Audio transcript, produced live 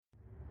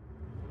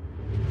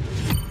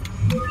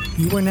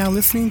You are now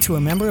listening to a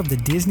member of the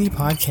Disney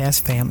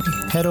Podcast family.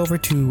 Head over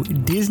to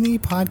Disney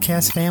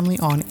Podcast Family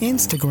on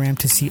Instagram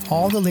to see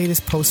all the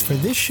latest posts for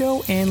this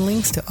show and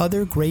links to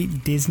other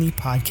great Disney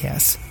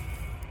podcasts.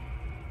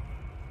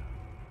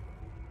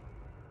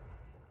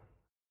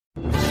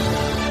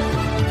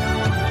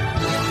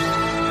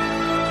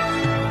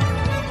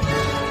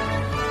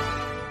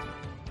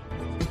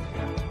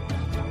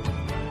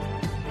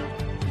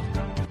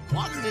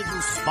 One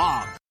little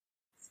spark.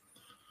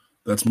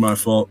 That's my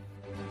fault.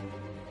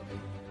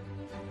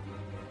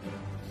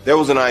 There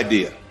was an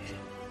idea.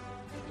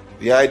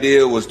 The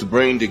idea was to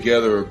bring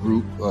together a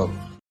group of...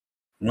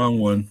 Wrong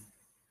one.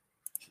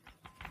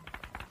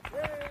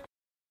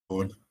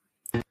 All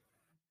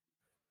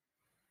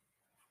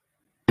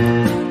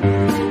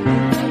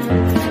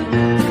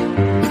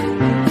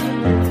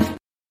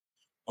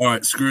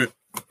right, screw it.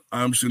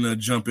 I'm just going to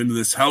jump into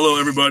this. Hello,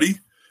 everybody,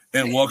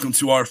 and welcome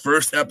to our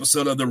first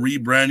episode of the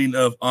rebranding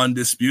of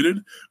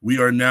Undisputed. We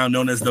are now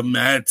known as the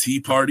Mad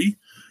Tea Party,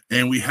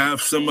 and we have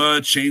some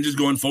changes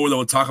going forward that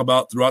we'll talk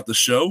about throughout the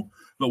show,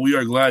 but we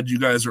are glad you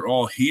guys are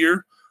all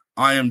here.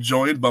 I am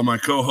joined by my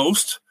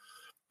co-host,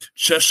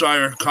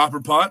 Cheshire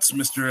Copperpots,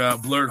 Mr.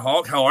 Blurred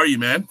Hawk. How are you,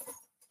 man?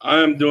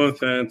 I'm doing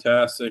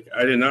fantastic.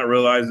 I did not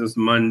realize it's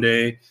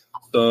Monday,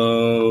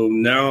 so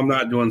now I'm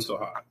not doing so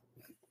hot.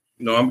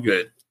 No, I'm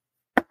good.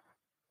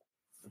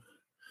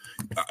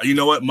 You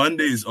know what?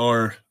 Mondays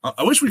are –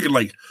 I wish we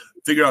could,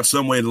 figure out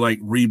some way to,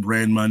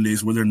 rebrand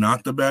Mondays where they're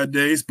not the bad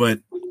days,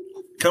 but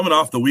coming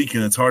off the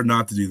weekend, it's hard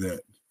not to do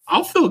that.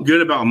 I'll feel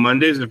good about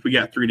Mondays if we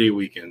got 3-day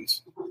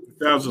weekends. If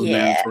that was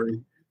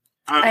mandatory.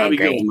 I'll be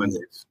good with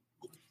Mondays.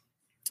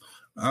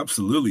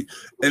 Absolutely.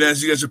 And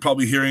as you guys are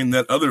probably hearing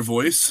that other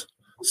voice,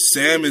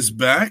 Sam is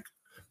back,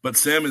 but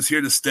Sam is here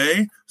to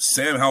stay.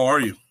 Sam, how are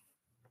you?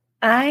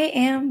 I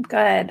am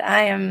good.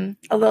 I am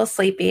a little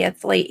sleepy.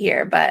 It's late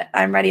here, but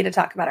I'm ready to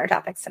talk about our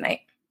topics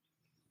tonight.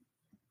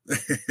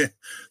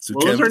 So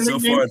what Kevin, was her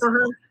nickname for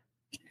her?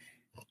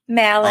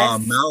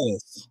 Malice.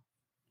 Malice.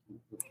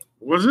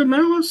 Was it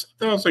Malice?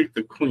 That was like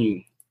the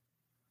queen.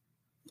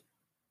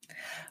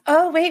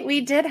 Oh, wait,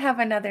 we did have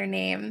another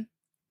name.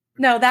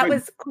 No, that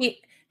was Queen.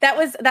 That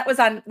was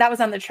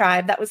on the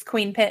tribe. That was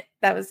Queen Pin.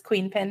 That was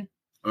Queen Pin.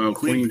 Oh,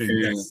 Queen Pin.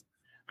 Yes.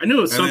 I knew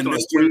it was something like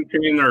Queen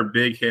Pin or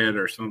Big Head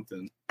or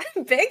something.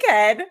 Big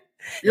Head.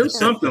 It was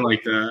something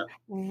like that.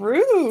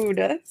 Rude.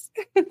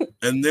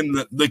 And then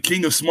the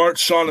king of smart,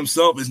 Sean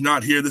himself, is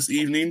not here this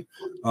evening.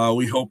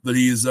 We hope that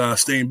he's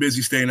staying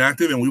busy, staying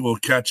active, and we will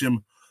catch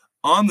him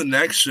on the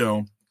next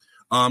show.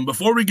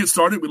 Before we get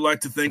started, we'd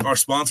like to thank our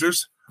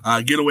sponsors,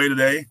 Getaway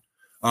Today,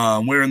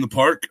 We're in the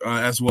Park,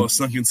 as well as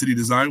Sunken City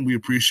Design. We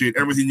appreciate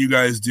everything you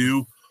guys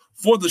do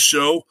for the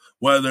show,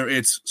 whether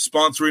it's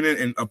sponsoring it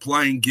and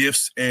applying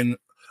gifts and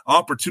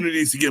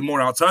opportunities to get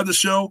more outside the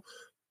show.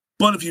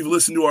 But if you've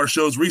listened to our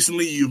shows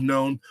recently, you've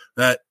known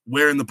that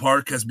Where in the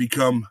Park has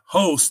become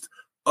host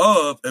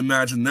of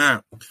Imagine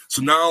That.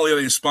 So not only are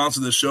they a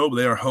sponsor of the show, but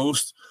they are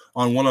host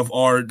on one of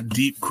our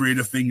deep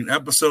creative thinking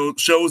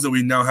shows that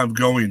we now have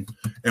going.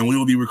 And we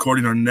will be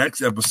recording our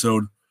next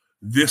episode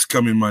this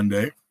coming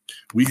Monday.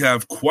 We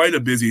have quite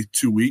a busy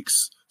 2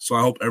 weeks, so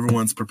I hope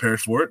everyone's prepared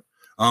for it.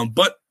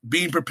 But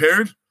being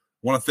prepared, I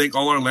want to thank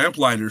all our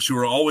lamplighters who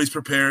are always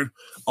prepared,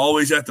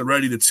 always at the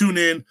ready to tune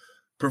in,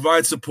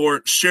 provide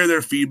support, share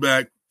their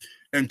feedback,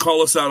 and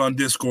call us out on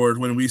Discord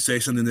when we say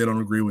something they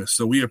don't agree with.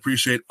 So we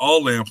appreciate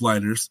all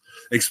lamplighters,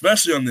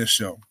 especially on this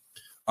show.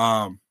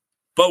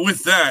 But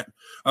with that,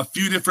 a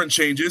few different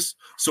changes.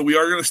 So we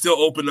are going to still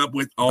open up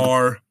with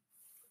our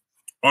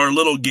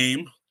little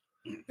game,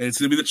 and it's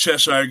going to be the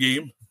Cheshire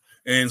game.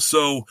 And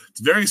so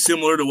it's very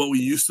similar to what we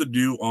used to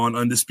do on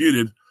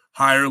Undisputed,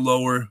 higher,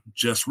 lower,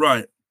 just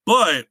right.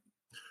 But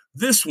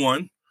this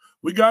one,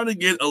 we're going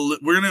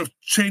to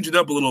change it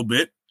up a little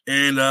bit.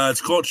 And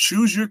it's called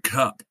Choose Your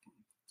Cup.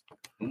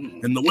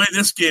 And the way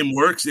this game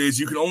works is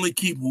you can only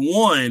keep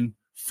one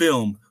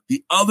film.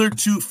 The other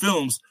two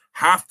films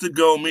have to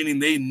go, meaning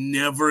they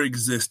never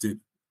existed.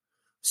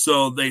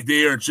 So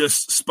they are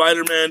just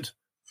Spider-Man,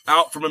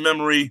 out from a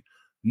memory,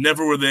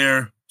 never were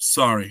there,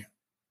 sorry.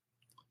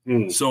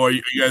 So are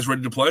you guys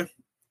ready to play?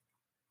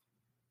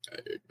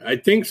 I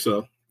think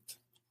so.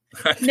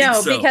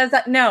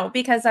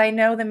 Because I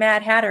know the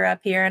Mad Hatter up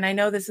here, and I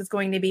know this is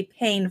going to be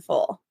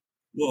painful.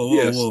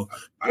 Whoa.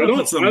 We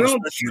don't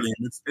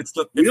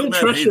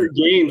trust your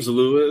games,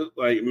 Lou.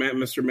 Like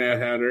Mr. Mad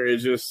Hatter.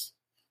 It's just,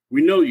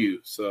 we know you,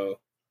 so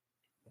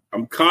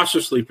I'm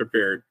cautiously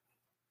prepared.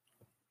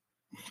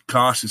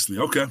 Cautiously,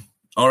 okay.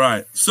 All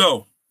right.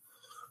 So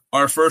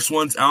our first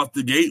one's out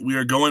the gate. We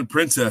are going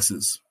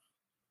princesses.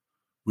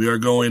 We are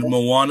going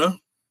Moana.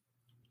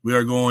 We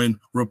are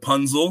going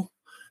Rapunzel.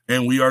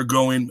 And we are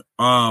going,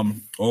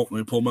 let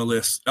me pull my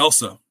list.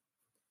 Elsa,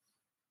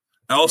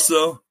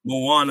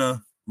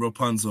 Moana,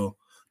 Rapunzel.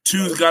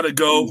 Two's got to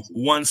go.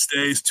 One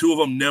stays. Two of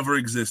them never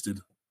existed.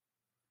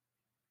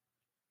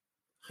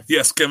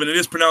 Yes, Kevin, it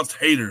is pronounced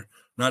Hater,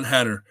 not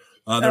Hatter.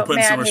 They're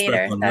putting some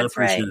respect on it. That's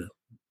right.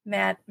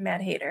 Mad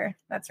Hater.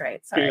 That's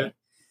right. Sorry. Yeah.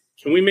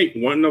 Can we make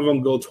one of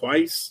them go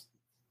twice?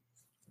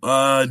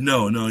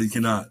 No, you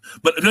cannot.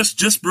 But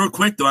just real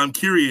quick though, I'm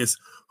curious.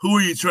 Who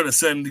are you trying to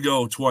send to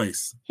go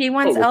twice? He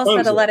wants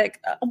Elsa to let it.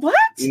 What?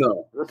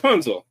 No,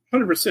 Rapunzel,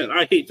 100%.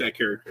 I hate that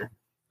character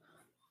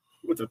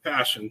with a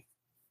passion.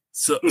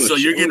 So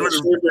you're getting rid of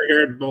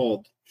silver-haired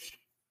bald.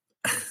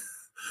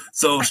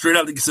 So straight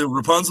out, so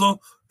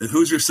Rapunzel. And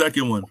who's your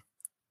second one?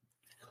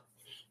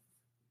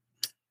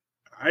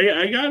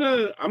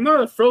 I'm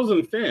not a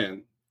Frozen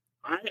fan.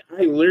 I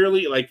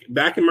literally, like,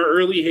 back in my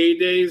early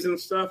heydays and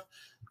stuff,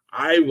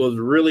 I was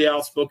really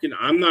outspoken.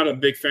 I'm not a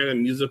big fan of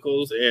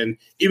musicals, and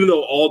even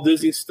though all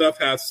Disney stuff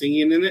has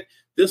singing in it,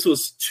 this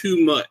was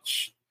too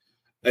much.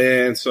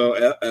 And so,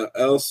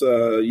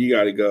 Elsa, you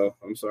got to go.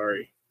 I'm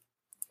sorry.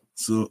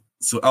 So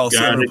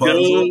Elsa and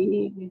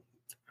Rapunzel. Go.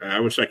 I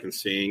wish I could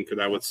sing because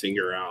I would sing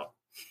her out.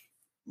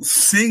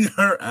 Sing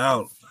her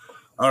out.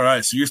 All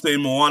right. So you're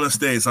saying Moana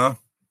stays, huh?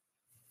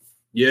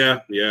 Yeah.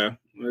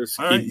 All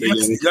right.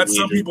 You got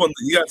some people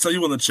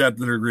in the chat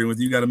that are agreeing with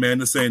you. You got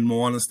Amanda saying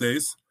Moana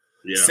stays.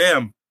 Yeah.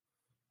 Sam,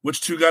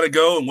 which two got to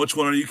go, and which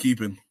one are you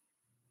keeping?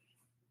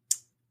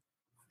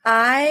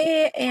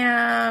 I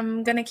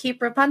am gonna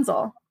keep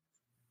Rapunzel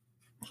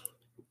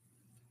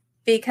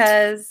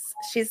because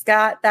she's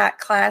got that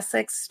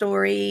classic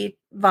story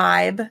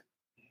vibe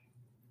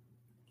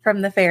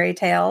from the fairy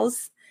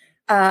tales.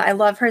 I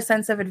love her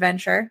sense of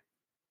adventure.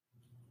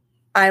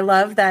 I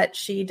love that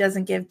she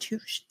doesn't give two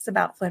shits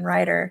about Flynn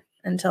Rider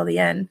until the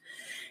end.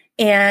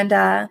 And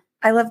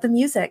I love the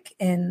music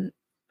in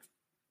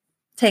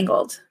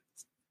Tangled.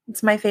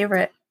 It's my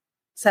favorite.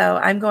 So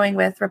I'm going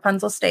with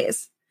Rapunzel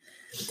stays.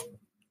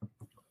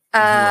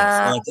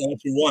 That's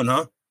your one,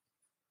 huh?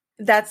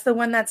 That's the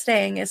one that's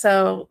staying.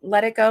 So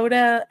let it go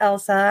to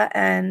Elsa.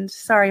 And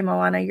sorry,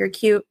 Moana, you're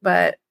cute,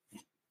 but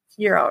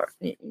you're all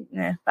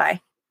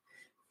bye.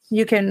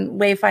 You can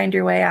find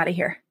your way out of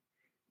here.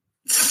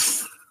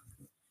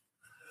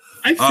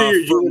 I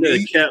figured you would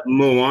have kept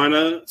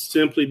Moana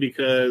simply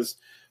because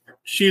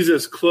she's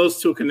as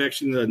close to a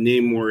connection to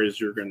Namor as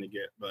you're going to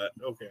get. But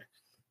okay.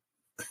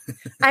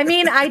 I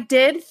mean, I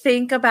did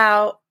think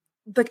about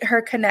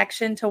her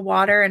connection to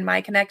water and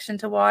my connection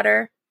to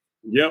water.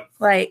 Yep.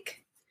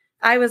 Like,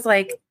 I was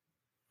like,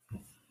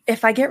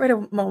 if I get rid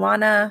of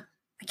Moana,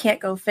 I can't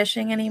go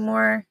fishing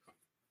anymore.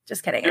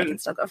 Just kidding. I can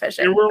still go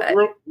fishing.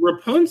 And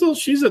Rapunzel,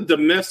 she's a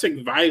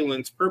domestic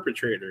violence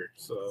perpetrator.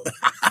 So.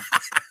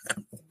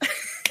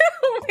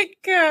 Oh my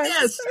god!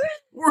 Yes,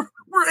 we're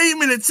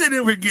aiming at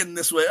sitting. We're getting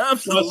this way.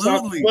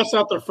 Absolutely. Bust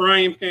out the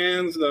frying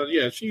pans.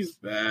 Yeah, she's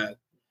bad.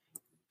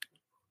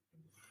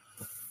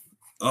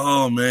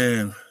 Oh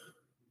man.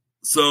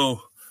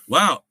 So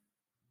wow.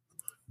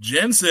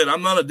 Jen said,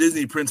 "I'm not a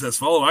Disney princess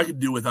follower. I could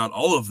do without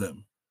all of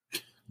them."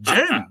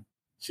 Jen,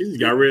 she's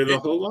got rid of the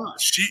whole lot.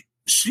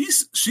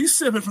 She's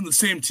sipping from the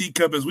same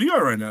teacup as we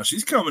are right now.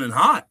 She's coming in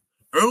hot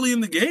early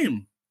in the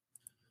game.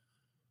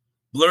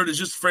 Blurred is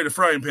just afraid of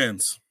frying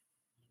pans.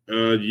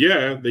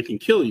 Yeah, they can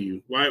kill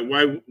you. Why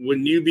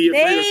wouldn't you be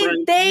afraid of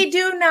frying pans? They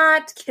do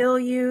not kill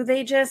you.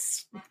 They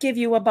just give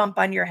you a bump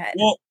on your head.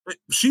 Well,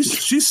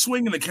 she's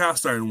swinging the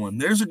cast iron one.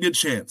 There's a good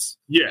chance.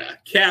 Yeah,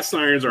 cast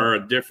irons are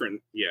a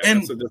different. Yeah, and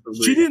that's a different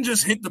she didn't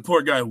just hit the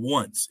poor guy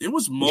once. It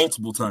was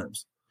multiple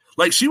times.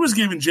 Like she was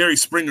giving Jerry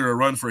Springer a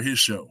run for his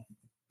show.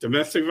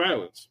 Domestic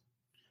violence.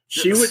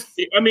 She would.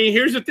 I mean,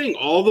 here's the thing.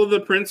 Although the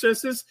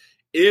princesses,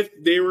 if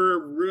they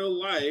were real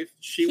life,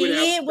 she would have.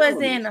 He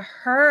was in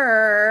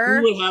her.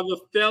 He would have a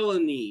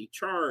felony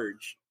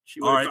charge.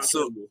 All right,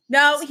 so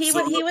no, he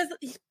was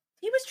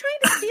trying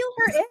to steal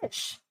her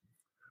ish.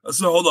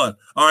 So hold on.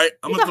 All right,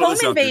 I'm gonna throw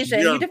this out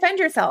there. You defend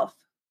yourself.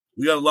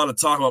 We got a lot of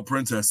talk about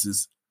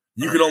princesses.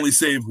 You could only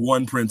save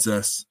one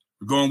princess.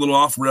 We're going a little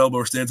off rail, but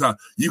we're staying top.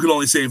 You could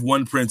only save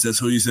one princess.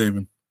 Who are you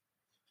saving?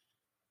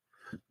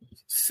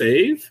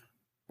 Save?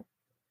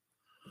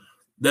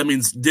 That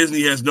means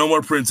Disney has no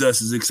more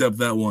princesses except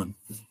that one.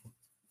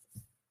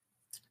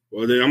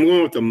 Well, then I'm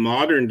going with the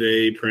modern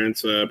day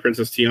Princess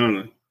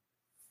Tiana.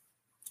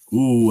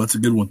 Ooh, that's a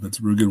good one. That's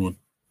a real good one.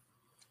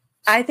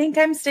 I think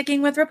I'm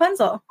sticking with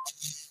Rapunzel.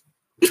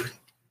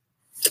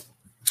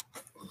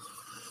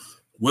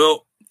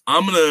 Well,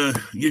 I'm going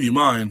to give you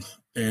mine,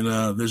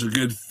 and there's a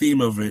good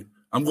theme of it.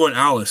 I'm going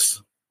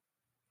Alice.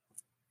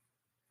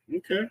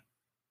 Okay.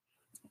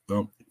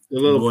 So, the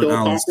little pill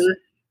popper.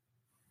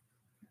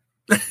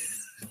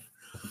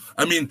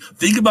 I mean,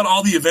 think about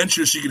all the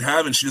adventures she could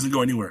have and she doesn't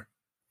go anywhere.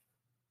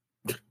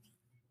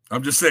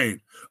 I'm just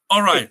saying.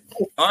 All right.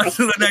 On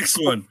to the next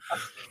one.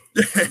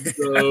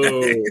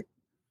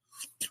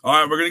 All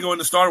right, we're going to go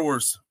into Star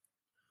Wars.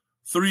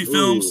 3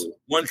 films,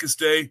 1 can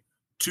stay,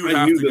 2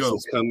 have to go.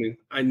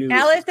 I knew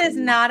Alice is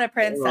not a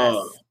princess.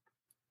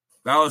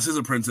 Alice is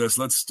a princess.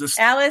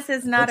 Alice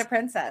is not a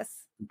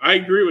princess. I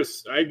agree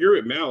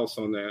with Malice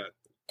on that.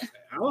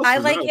 I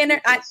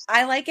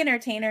like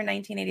Entertainer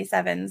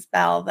 1987's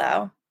Belle,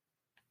 though.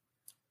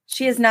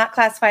 She is not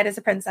classified as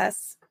a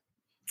princess.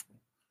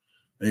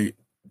 Hey,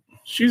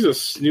 she's a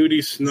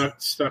snooty,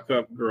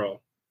 stuck-up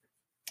girl.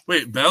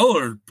 Wait, Belle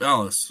or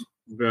Alice?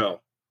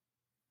 Belle.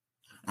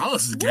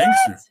 Alice is a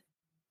gangster.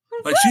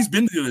 Like, she's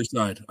been to the other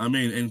side. I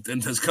mean,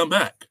 and has come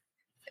back.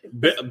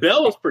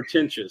 Belle is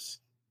pretentious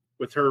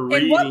with her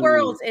reading. In what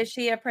world is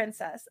she a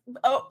princess?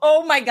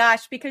 Oh my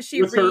gosh, because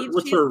she reads,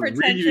 she's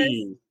pretentious.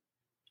 Reading.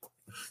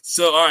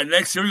 So, all right,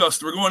 next, here we go.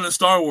 So we're going to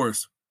Star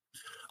Wars.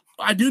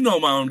 I do know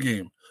my own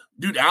game.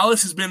 Dude,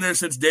 Alice has been there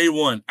since day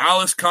one.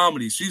 Alice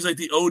Comedy. She's like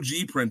the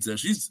OG princess.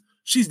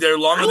 She's there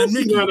longer than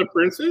Mickey. She's not a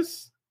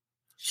princess.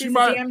 She's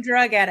a damn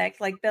drug addict,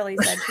 like Billy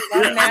said. She's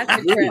on an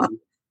acid trip.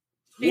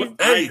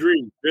 I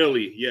agree.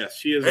 Billy, yes,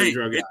 she is a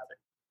drug addict.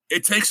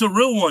 It takes a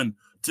real one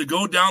to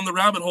go down the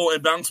rabbit hole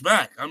and bounce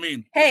back. I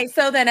mean, hey,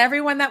 so then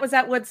everyone that was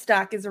at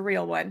Woodstock is a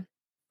real one.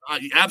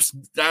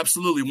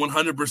 Absolutely,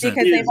 100%. Because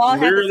they've all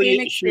had the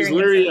same experience. She's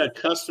literally a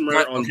customer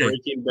on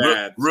Breaking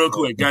Bad. Real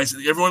quick, guys,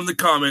 everyone in the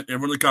comment.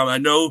 I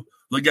know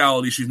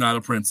legality, she's not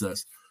a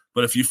princess.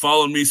 But if you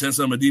followed me since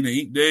the Medina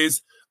Inc.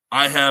 days,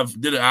 I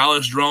did an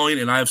Alice drawing,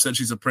 and I have said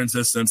she's a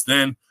princess since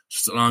then.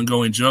 Just an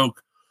ongoing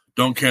joke.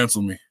 Don't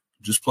cancel me.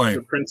 Just playing.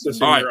 She's a princess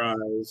in your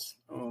eyes.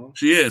 Oh.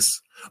 She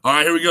is. All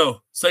right, here we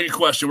go. Second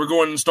question. We're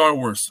going to Star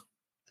Wars.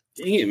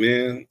 Dang it,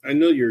 man. I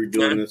know you're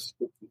doing this.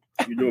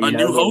 You're doing A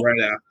New Hope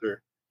right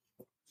after.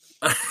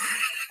 I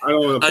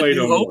don't want to play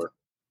no more.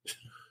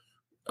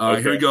 All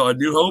right, here we go. A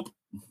New Hope.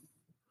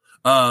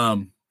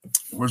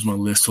 Where's my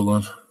list? Hold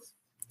on.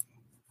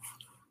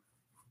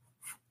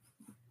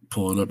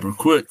 Pull it up real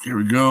quick. Here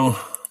we go.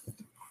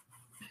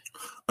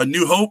 A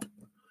New Hope,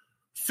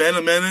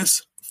 Phantom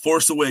Menace,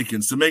 Force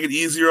Awakens. To make it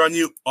easier on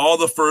you, all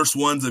the first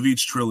ones of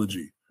each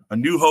trilogy. A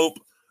New Hope,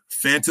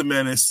 Phantom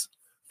Menace,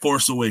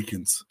 Force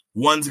Awakens.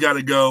 One's got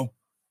to go,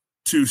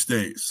 two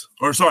stays.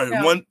 Or sorry,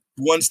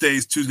 one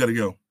stays, two's got to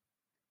go.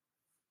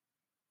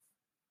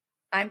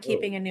 I'm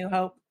keeping A New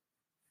Hope.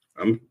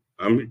 I'm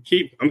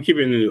keeping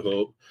A New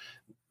Hope.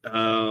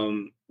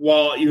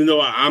 Well, even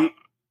though I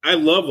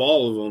love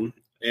all of them,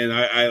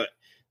 and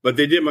but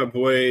they did my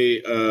boy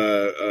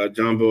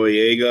John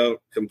Boyega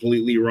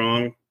completely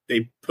wrong.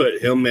 They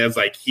put him as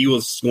like he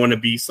was going to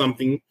be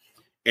something,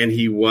 and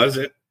he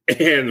wasn't.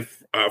 And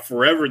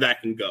forever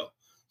that can go.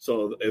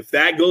 So if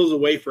that goes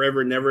away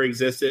forever, never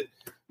existed,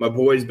 my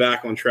boy's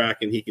back on track,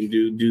 and he can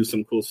do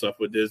some cool stuff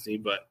with Disney.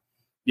 But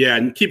yeah,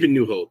 and keeping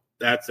New Hope.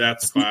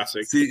 That's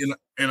classic. See,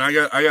 and I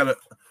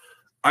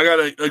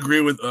gotta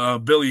agree with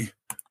Billy.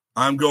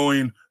 I'm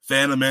going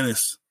Phantom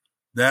Menace.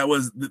 That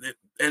was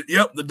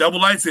the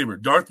double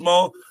lightsaber. Darth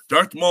Maul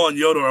and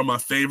Yoda are my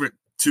favorite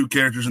two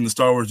characters in the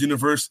Star Wars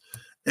universe.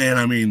 And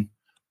I mean,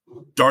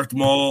 Darth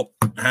Maul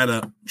had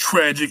a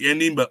tragic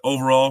ending, but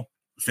overall,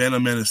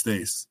 Phantom Menace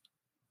stays.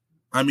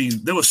 I mean,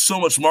 there was so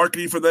much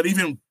marketing for that.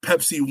 Even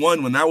Pepsi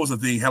One, when that was a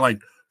thing, had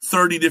like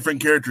 30 different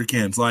character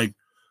cans. Like,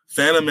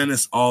 Phantom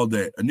Menace all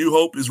day. A New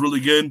Hope is really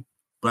good,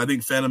 but I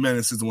think Phantom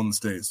Menace is the one that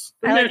stays.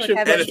 I like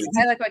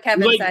what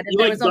Kevin said. You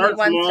like Darth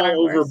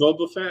Maul over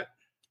Boba Fett?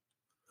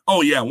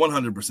 Oh, yeah,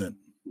 100%.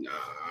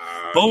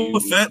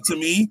 Boba Fett, to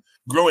me,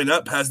 growing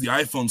up, has the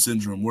iPhone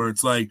syndrome, where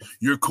it's like,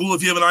 you're cool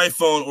if you have an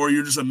iPhone or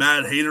you're just a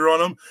mad hater on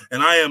him.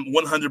 And I am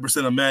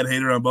 100% a mad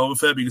hater on Boba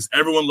Fett because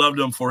everyone loved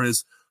him for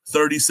his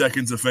 30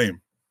 seconds of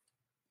fame.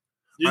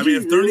 Did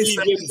if 30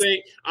 seconds,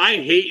 say, I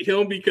hate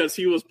him because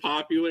he was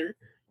popular?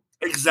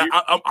 Exactly.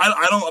 I'm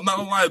not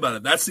gonna lie about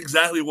it. That's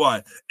exactly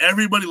why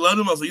everybody loved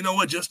him. I was like, you know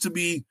what? Just to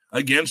be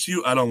against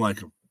you, I don't like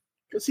him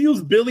because he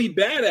was Billy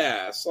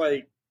Badass.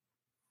 Like,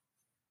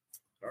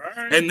 all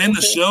right, and then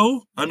the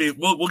show. I mean,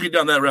 we'll get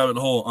down that rabbit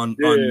hole on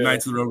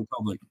Knights of the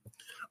Republic.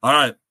 All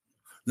right,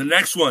 the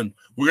next one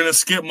we're gonna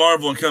skip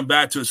Marvel and come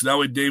back to it, so that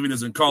way David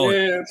doesn't call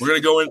it. We're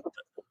gonna go in.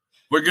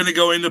 We're gonna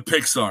go into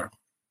Pixar.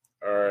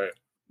 All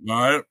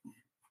right.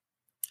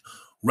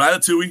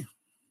 Ratatouille,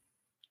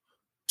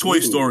 Toy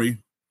Story.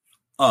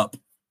 Up.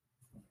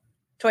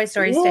 Toy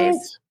Story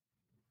stays.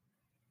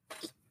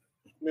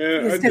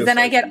 Yeah, because then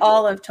I get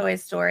all of Toy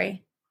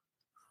Story.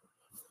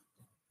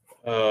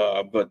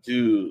 But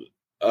dude,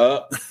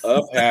 Up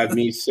had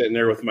me sitting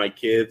there with my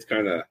kids,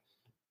 kind of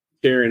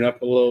tearing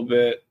up a little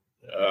bit,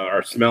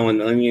 or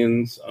smelling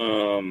onions.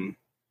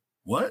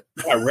 What?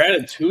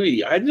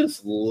 Ratatouille. I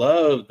just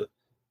loved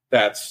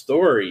that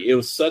story. It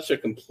was such a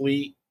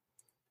complete,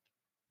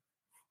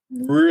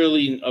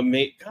 really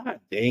amazing. God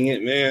dang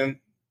it, man.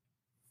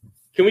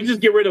 Can we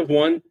just get rid of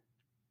one?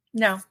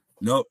 No.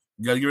 Nope.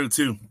 You got to get rid of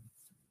two.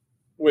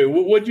 Wait,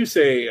 what'd you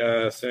say,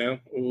 Sam?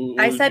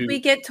 I said we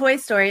get Toy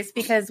Stories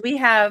because we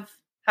have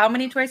how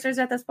many Toy Stories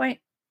at this point?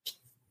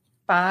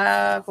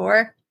 5,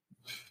 4?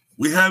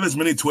 We have as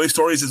many Toy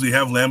Stories as we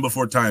have Land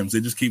Before Times.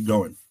 They just keep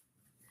going.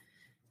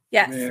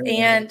 Yes,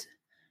 man.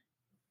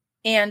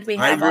 and we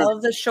have all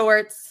of the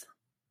shorts.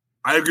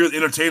 I agree with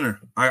Entertainer.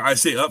 I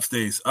say Up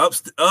stays.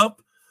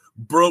 Up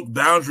broke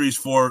boundaries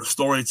for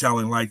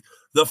storytelling. Like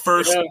the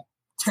first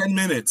 10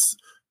 minutes,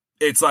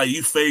 it's like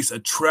you face a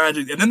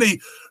tragic, and then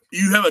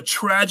you have a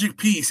tragic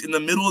piece in the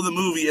middle of the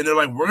movie, and they're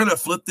like, "We're gonna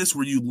flip this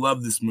where you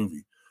love this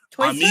movie."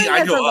 Toy Story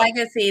has a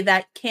legacy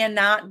that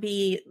cannot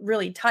be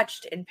really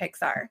touched in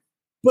Pixar.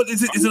 But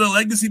is it a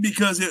legacy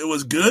because it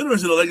was good, or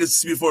is it a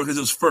legacy before because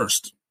it was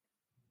first?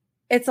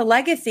 It's a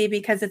legacy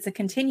because it's a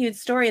continued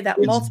story that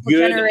It's multiple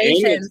good and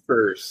generations it's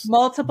first.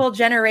 multiple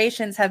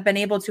generations have been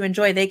able to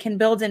enjoy. They can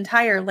build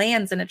entire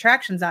lands and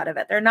attractions out of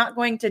it. They're not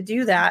going to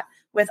do that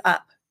with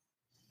Up.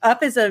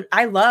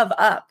 I love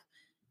Up,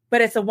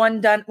 but it's a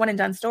one and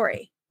done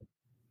story.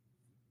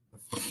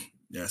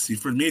 Yeah, see,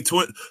 for me,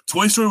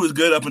 Toy Story was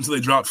good up until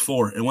they dropped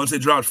 4. And once they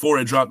dropped 4,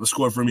 it dropped the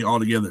score for me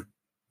altogether.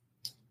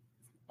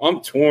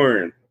 I'm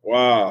torn.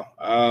 Wow.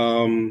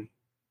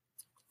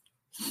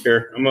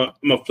 Here, I'm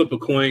gonna flip a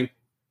coin.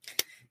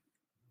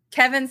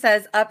 Kevin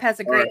says Up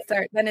has a great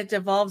start, then it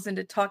devolves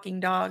into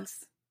talking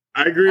dogs.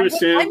 I agree with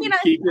Sam.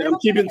 I'm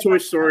keeping Toy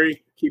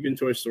Story. Keeping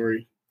Toy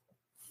Story.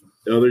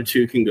 The other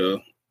 2 can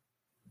go.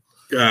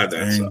 God,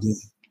 that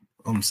sucks.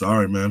 I'm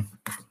sorry, man.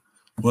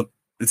 But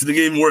it's the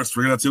game worse.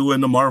 We're gonna have to go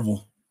into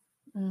Marvel.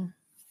 Mm.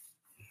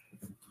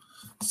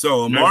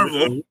 So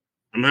Marvel.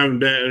 I'm having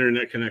bad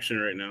internet connection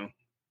right now.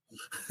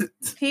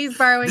 He's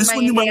borrowing my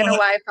Indiana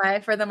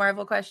Wi-Fi for the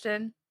Marvel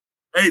question.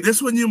 Hey,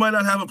 this one you might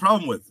not have a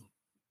problem with.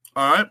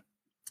 All right.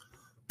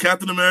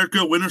 Captain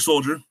America, Winter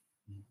Soldier,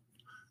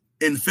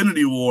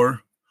 Infinity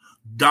War,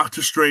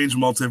 Doctor Strange,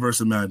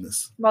 Multiverse of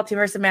Madness.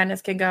 Multiverse of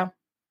Madness can go.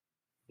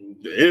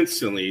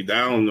 Instantly.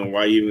 I don't know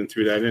why you even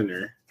threw that in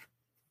there.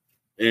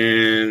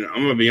 And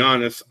I'm gonna be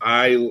honest.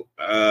 I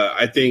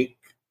think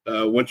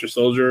Winter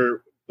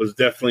Soldier was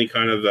definitely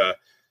kind of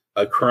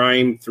a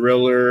crime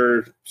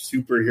thriller,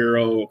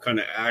 superhero kind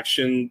of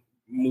action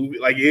movie.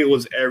 Like it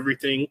was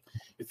everything.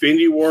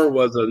 Infinity War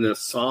was an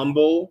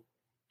ensemble.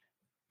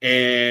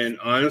 And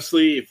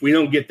honestly, if we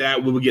don't get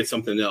that, we will get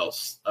something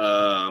else.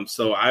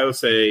 So I would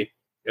say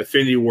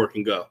Infinity War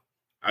can go.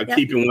 I'm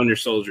keeping Winter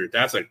Soldier.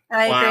 That's a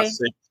classic.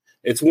 Agree.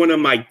 It's one of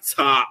my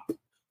top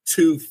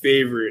 2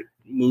 favorite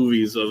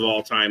movies of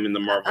all time in the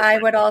Marvel. I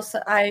would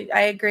also, I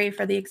agree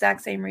for the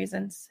exact same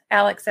reasons.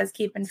 Alex says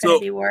keep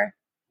Infinity War.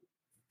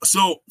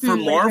 So for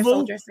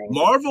Marvel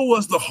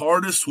was the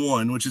hardest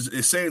one, which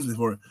is saying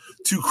before,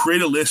 to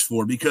create a list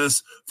for,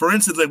 because, for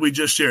instance, like we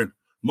just shared,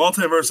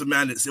 Multiverse of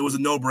Madness, it was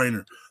a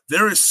no-brainer.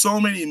 There is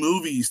so many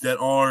movies that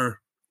are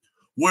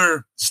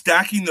where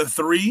stacking the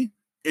 3,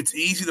 it's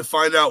easy to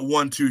find out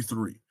 1, 2,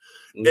 3.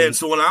 Mm-hmm. And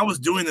so when I was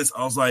doing this,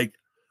 I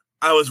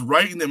was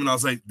writing them and I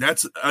was like,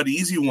 that's an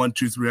easy 1,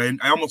 2, 3.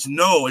 I almost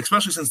know,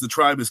 especially since the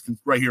tribe is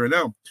right here and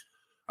now,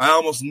 I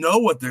almost know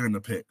what they're going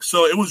to pick.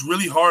 So it was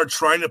really hard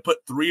trying to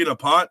put 3 in a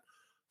pot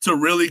to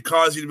really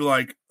cause you to be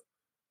like,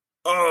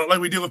 oh, like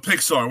we did with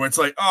Pixar, where it's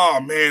like,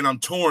 oh man, I'm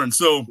torn.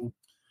 So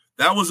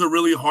that was a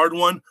really hard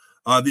one.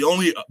 The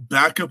only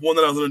backup one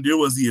that I was going to do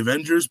was the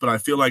Avengers, but I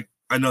feel like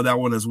I know that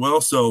one as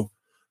well. So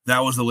that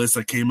was the list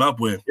I came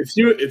up with.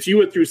 If you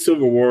went through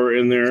Civil War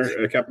in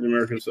there, Captain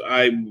America,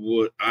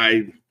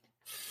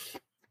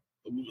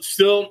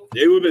 still,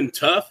 it would have been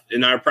tough,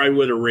 and I probably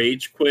would have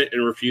rage quit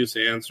and refused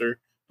to answer,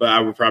 but I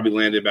would probably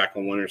land it back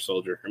on Winter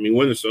Soldier. I mean,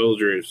 Winter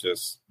Soldier is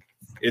just,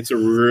 it's a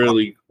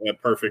really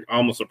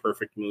almost a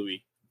perfect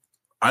movie.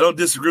 I don't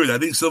disagree with that. I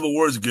think Civil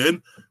War is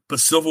good, but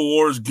Civil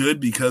War is good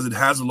because it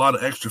has a lot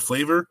of extra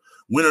flavor.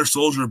 Winter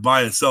Soldier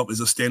by itself is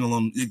a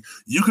standalone.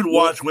 You could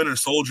watch Winter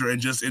Soldier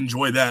and just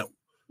enjoy that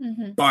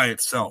by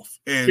itself.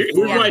 And here's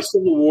why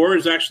Civil War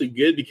is actually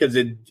good, because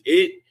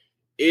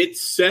it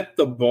set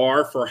the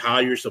bar for how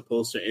you're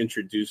supposed to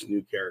introduce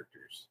new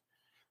characters.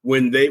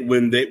 When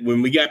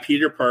we got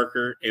Peter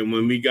Parker and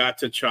when we got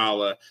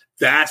T'Challa,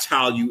 that's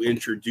how you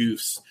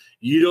introduce.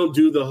 You don't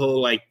do the whole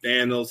like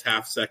Thanos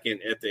half second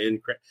at the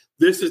end.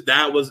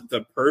 That was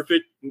the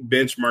perfect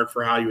benchmark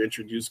for how you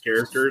introduce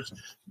characters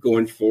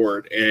going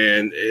forward.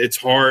 And it's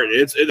hard.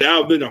 That would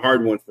have been a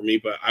hard one for me,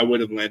 but I would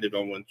have landed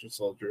on Winter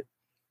Soldier.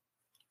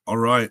 All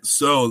right.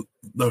 So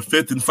the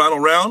 5th and final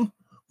round,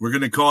 we're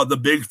going to call it the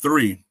Big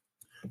 3.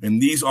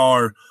 And these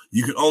are,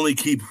 you can only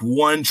keep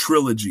 1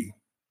 trilogy.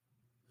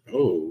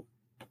 Oh.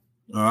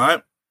 All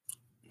right.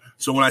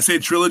 So when I say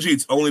trilogy,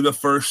 it's only the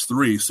first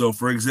 3. So,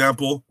 for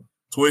example,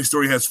 Toy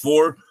Story has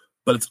 4,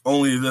 but it's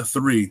only the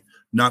 3,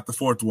 not the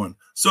 4th one.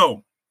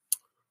 So,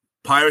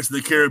 Pirates of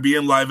the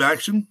Caribbean live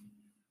action,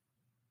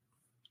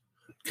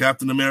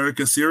 Captain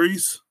America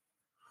series,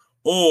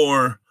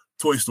 or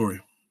Toy Story?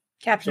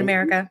 Captain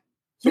America.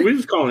 So we're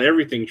just calling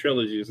everything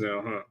trilogies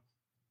now, huh?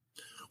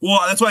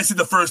 Well, that's why I said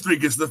the first 3,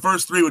 because the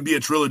first 3 would be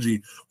a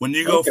trilogy. When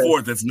you go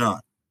 4th, it's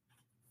not.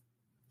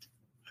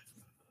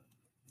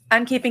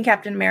 I'm keeping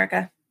Captain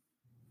America.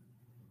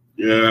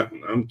 Yeah,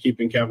 I'm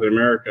keeping Captain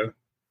America.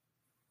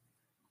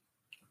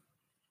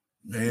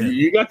 Man.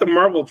 You got the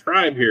Marvel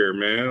tribe here,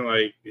 man.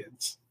 Like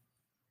it's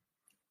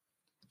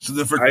so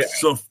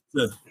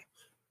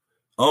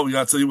we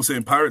got some people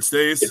saying Pirate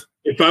stays.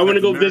 If I want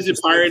to go visit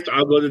Pirates,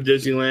 I'll go to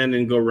Disneyland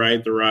and go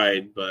ride the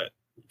ride. But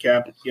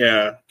Captain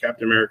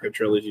America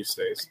trilogy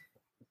stays.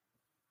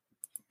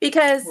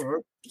 Because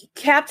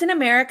Captain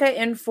America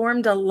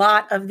informed a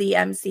lot of the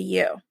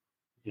MCU.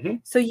 Mm-hmm.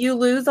 So you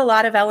lose a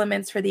lot of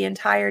elements for the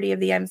entirety of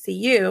the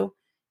MCU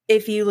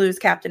if you lose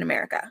Captain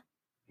America.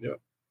 Yeah.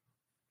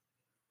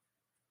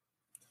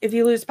 If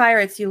you lose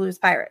Pirates, you lose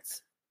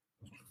Pirates.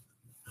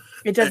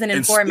 It doesn't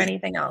inform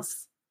anything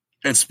else.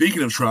 And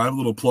speaking of tribe, a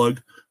little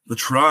plug. the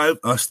tribe,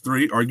 us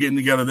three, are getting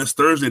together this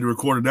Thursday to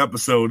record an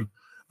episode.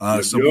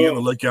 So be on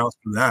the lookout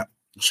for that.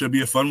 It should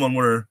be a fun one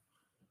where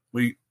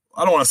I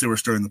don't want to say we're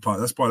stirring the pot.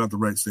 That's probably not the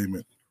right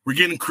statement. We're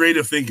getting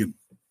creative thinking.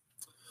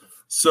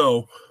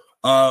 So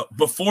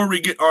before we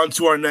get on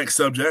to our next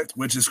subject,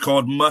 which is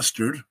called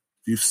mustard,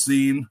 if you've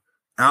seen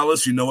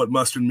Alice, you know what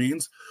mustard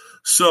means.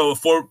 So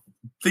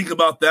think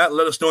about that.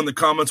 Let us know in the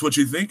comments what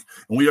you think.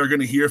 And we are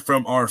going to hear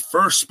from our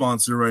first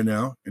sponsor right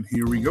now. And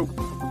here we go.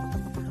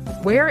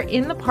 Where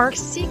in the Park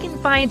Seek and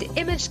Find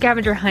Image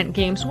Scavenger Hunt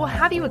games will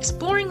have you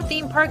exploring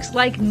theme parks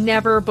like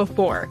never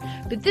before.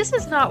 But this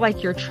is not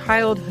like your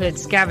childhood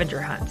scavenger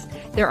hunts.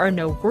 There are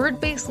no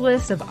word-based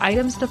lists of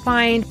items to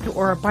find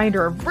or a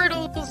binder of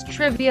riddles,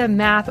 trivia,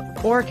 math,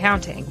 or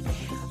counting.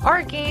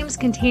 Our games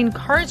contain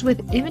cards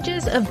with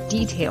images of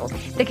details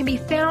that can be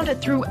found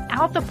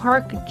throughout the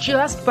park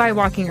just by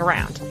walking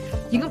around.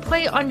 You can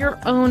play on your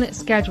own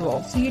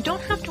schedule, so you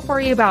don't have to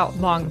worry about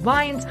long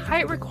lines,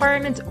 height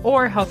requirements,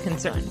 or health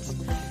concerns.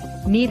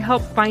 Need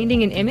help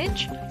finding an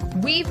image?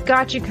 We've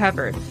got you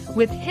covered,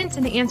 with hints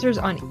and answers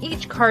on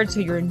each card so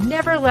you're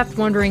never left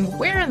wondering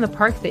where in the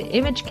park the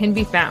image can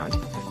be found.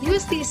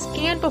 Use the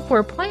Scan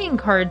Before Playing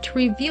card to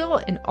reveal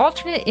an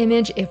alternate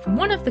image if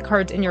one of the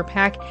cards in your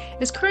pack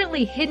is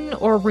currently hidden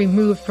or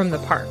removed from the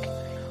park.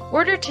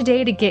 Order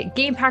today to get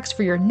game packs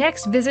for your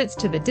next visits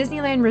to the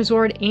Disneyland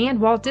Resort and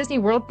Walt Disney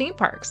World theme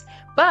parks.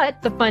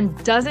 But the fun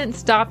doesn't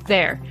stop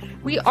there.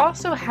 We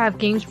also have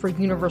games for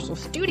Universal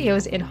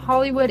Studios in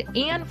Hollywood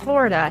and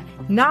Florida,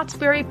 Knott's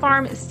Berry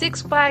Farm,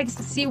 Six Flags,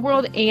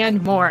 SeaWorld,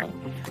 and more.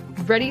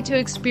 Ready to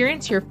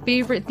experience your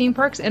favorite theme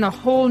parks in a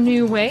whole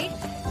new way?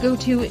 Go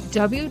to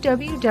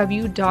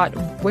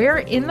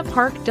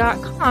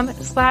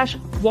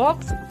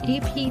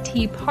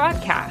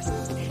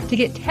www.whereinthepark.com/WaltzAPT to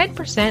get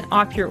 10%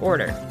 off your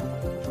order.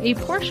 A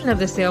portion of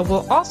the sale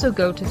will also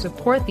go to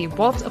support the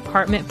Waltz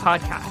Apartment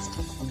podcast.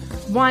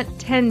 Want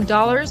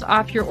 $10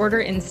 off your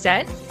order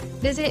instead?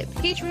 Visit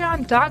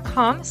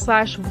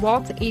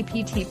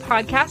patreon.com/WaltzAPT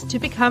podcast to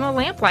become a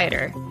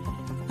lamplighter.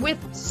 With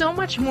so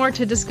much more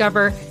to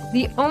discover,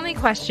 the only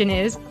question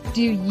is,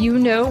 do you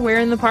know where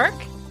in the park?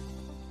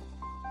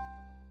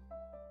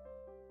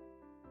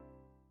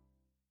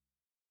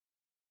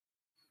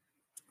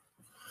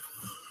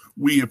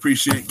 We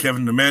appreciate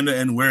Kevin and Amanda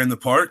and Where in the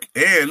Park.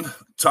 And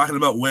talking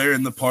about Where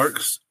in the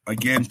Parks,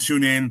 again,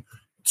 tune in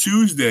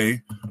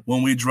Tuesday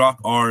when we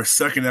drop our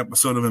second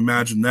episode of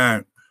Imagine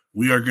That.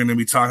 We are going to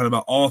be talking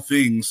about all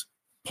things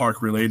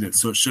park related.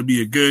 So it should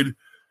be a good,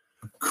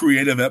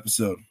 creative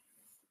episode.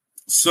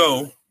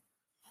 So,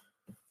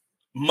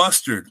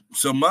 Mustard.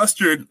 So,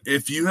 Mustard,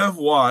 if you have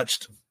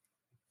watched,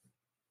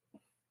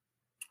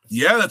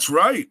 yeah, that's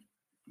right.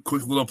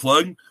 Quick little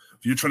plug.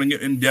 If you're trying to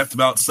get in depth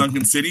about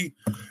Sunken City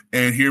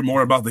and hear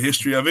more about the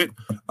history of it,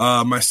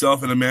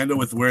 myself and Amanda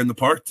with Where in the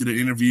Park did an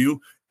interview,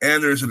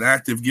 and there's an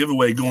active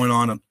giveaway going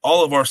on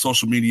all of our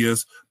social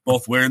medias,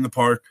 both Where in the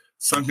Park,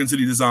 Sunken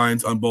City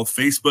Designs on both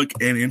Facebook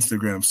and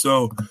Instagram.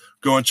 So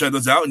go and check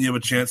those out, and you have a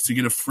chance to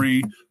get a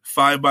free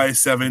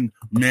 5x7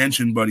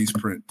 Mansion Buddies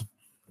print.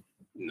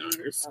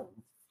 Nice.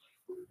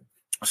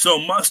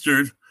 So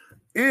Mustard,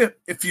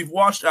 if you've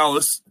watched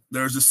Alice,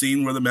 there's a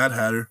scene where the Mad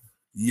Hatter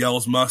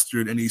yells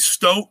Mustard, and he's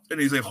stoked,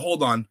 and he's like,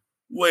 hold on,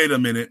 wait a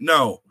minute,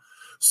 no.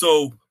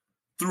 So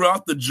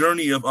throughout the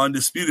journey of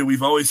Undisputed,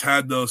 we've always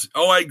had those,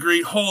 oh, I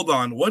agree, hold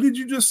on, what did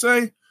you just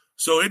say?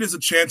 So it is a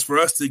chance for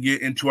us to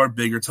get into our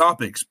bigger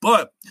topics.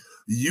 But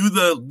you,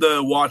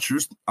 the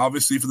watchers,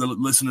 obviously for the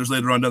listeners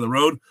later on down the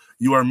road,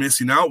 you are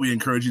missing out. We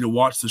encourage you to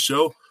watch the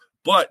show.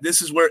 But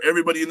this is where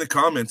everybody in the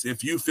comments,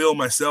 if you feel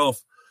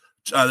myself,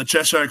 the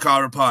Cheshire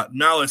Cobblepot,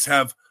 Malice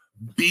have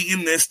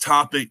beaten this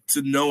topic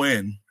to no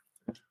end,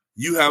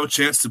 you have a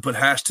chance to put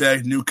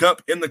hashtag new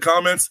cup in the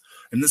comments.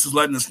 And this is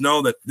letting us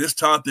know that this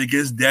topic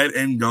is dead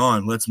and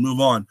gone. Let's move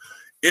on.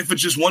 If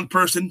it's just one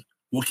person,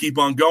 we'll keep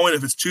on going.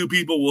 If it's two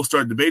people, we'll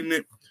start debating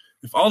it.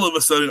 If all of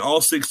a sudden,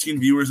 all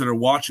 16 viewers that are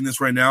watching this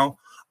right now,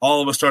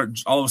 all of a sudden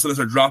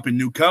start dropping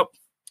new cup,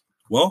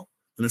 well,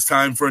 then it's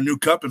time for a new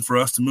cup and for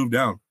us to move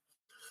down.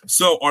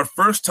 So our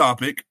first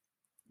topic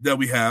that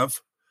we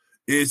have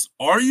is,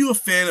 are you a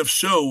fan of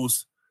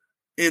shows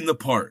in the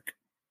park?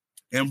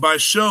 And by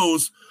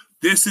shows,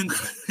 this in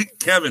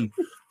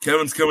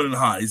Kevin's coming in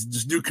high. He's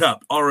just new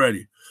cup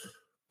already.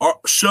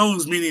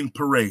 Shows meaning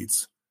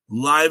parades,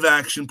 live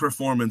action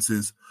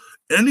performances,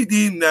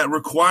 anything that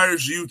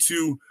requires you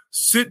to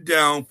sit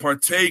down,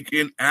 partake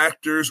in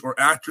actors or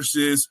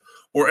actresses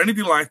or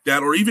anything like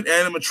that, or even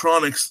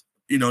animatronics,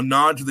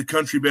 nod to the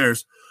Country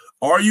Bears.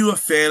 Are you a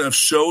fan of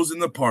shows in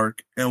the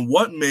park, and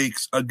what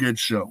makes a good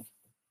show?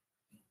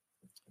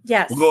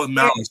 Yes. We'll go with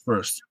Malice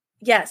first.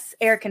 Yes,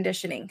 air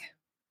conditioning.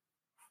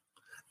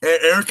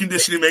 Air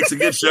conditioning makes a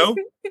good show?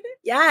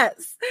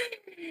 Yes.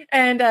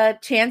 And a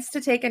chance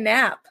to take a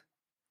nap.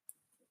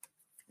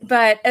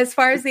 But as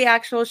far as the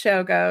actual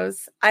show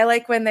goes, I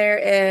like when there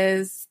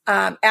is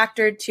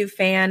actor to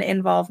fan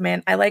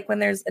involvement. I like when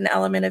there's an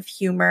element of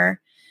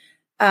humor.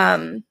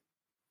 But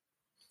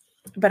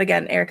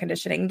again, air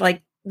conditioning,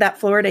 like that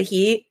Florida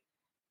heat.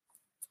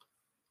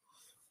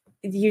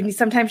 you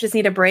sometimes just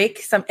need a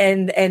break,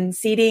 and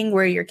seating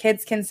where your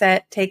kids can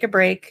sit, take a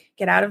break,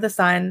 get out of the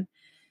sun.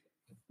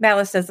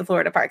 Malice says the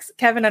Florida parks.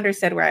 Kevin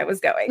understood where I was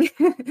going.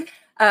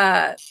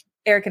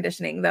 Air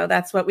conditioning, though,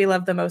 that's what we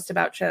love the most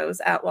about shows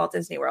at Walt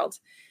Disney World.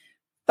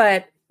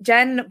 But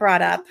Jen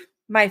brought up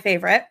my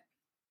favorite,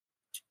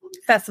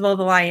 Festival of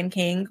the Lion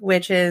King,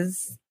 which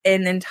is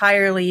an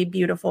entirely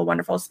beautiful,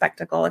 wonderful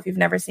spectacle. If you've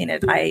never seen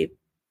it, I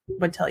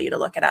would tell you to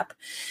look it up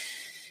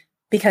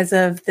because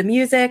of the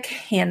music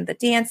and the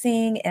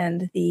dancing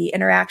and the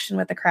interaction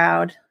with the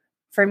crowd.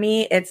 For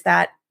me, it's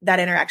that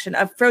interaction.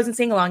 Of Frozen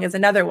Sing Along is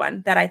another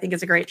one that I think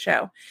is a great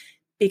show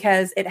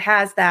because it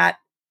has that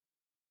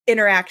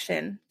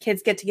interaction.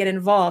 Kids get to get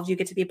involved. You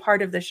get to be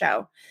part of the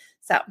show.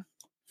 So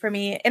for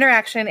me,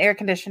 interaction, air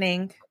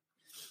conditioning,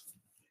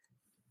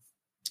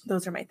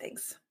 those are my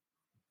things.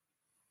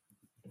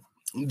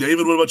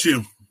 David, what about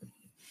you?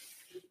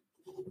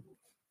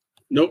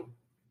 Nope.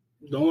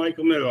 Don't like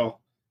them at all.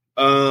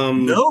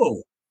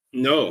 No.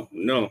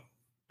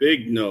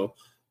 Big no.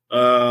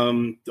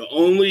 The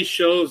only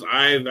shows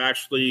I've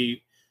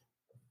actually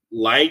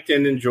liked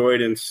and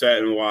enjoyed and sat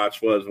and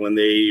watched was when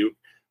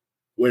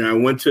I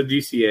went to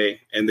DCA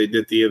and they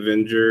did the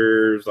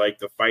Avengers, like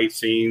the fight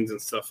scenes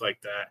and stuff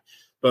like that.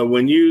 But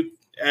when you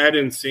add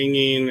in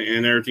singing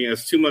and everything,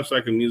 it's too much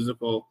like a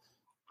musical.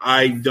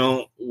 I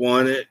don't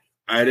want it.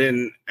 I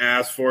didn't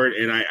ask for it,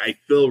 and I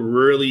feel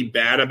really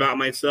bad about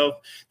myself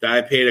that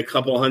I paid a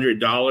couple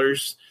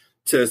 $100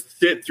 to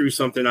sit through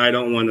something I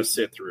don't want to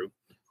sit through.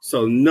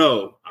 So,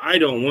 no, I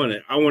don't want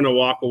it. I want to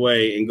walk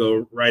away and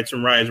go ride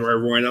some rides where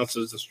everyone else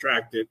is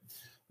distracted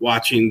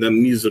watching the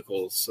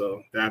musicals.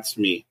 So, that's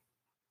me.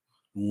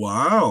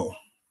 Wow.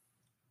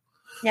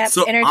 Yep.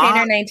 So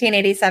Entertainer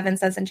 1987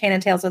 says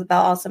Enchanted Tales with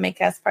Belle also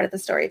make us part of the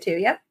story, too.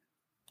 Yep.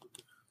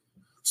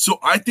 So,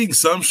 I think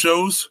some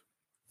shows,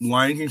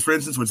 Lion King, for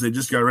instance, which they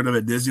just got rid of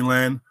at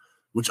Disneyland,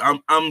 which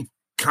I'm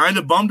kind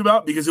of bummed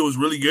about because it was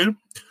really good.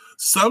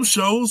 Some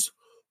shows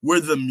where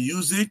the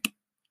music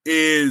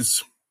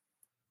is,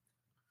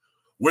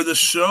 where the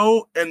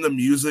show and the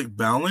music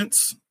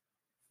balance,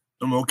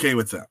 I'm okay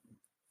with that.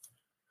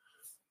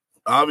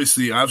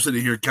 Obviously, I've said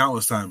it here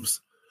countless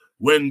times.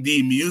 When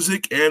the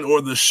music and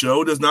or the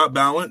show does not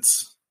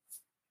balance,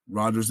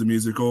 Rogers the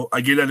Musical,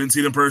 I get I didn't see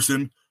it in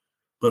person,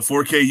 but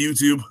 4K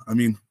YouTube, I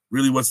mean,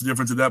 really, what's the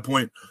difference at that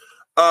point?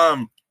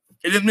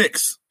 It didn't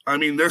mix. I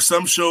mean, there's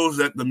some shows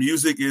that the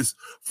music is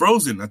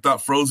Frozen. I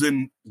thought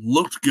Frozen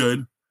looked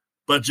good,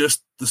 but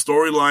just the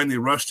storyline, they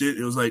rushed it.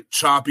 It was like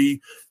choppy,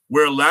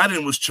 where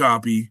Aladdin was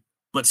choppy,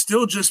 but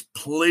still just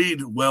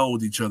played well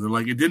with each other.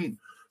 Like it didn't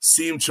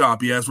seem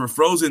choppy, as where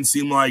Frozen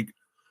seemed like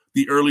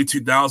the early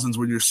 2000s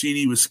when your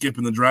CD was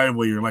skipping the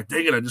driveway. You're like,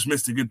 dang it, I just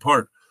missed a good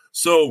part.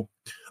 So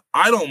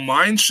I don't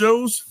mind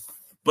shows,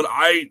 but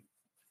I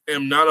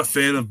am not a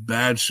fan of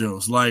bad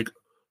shows. Like,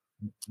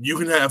 you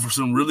can have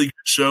some really good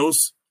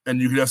shows and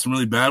you can have some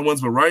really bad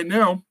ones, but right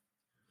now,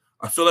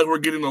 I feel like we're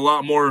getting a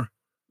lot more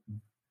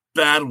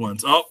bad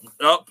ones. Oh,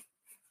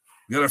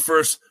 we got our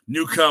first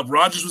new cup.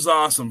 Rogers was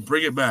awesome.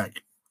 Bring it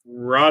back.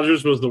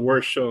 Rogers was the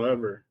worst show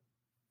ever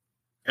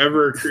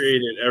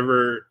created,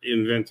 ever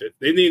invented.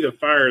 They need to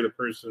fire the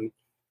person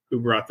who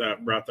brought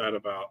that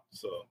about.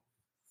 So,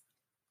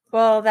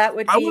 well, that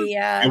would be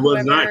it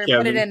was not Kevin.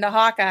 Put it into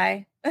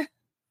Hawkeye.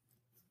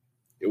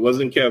 It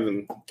wasn't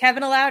Kevin.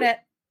 Kevin allowed it.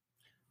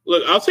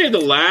 Look, I'll say the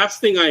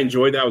last thing I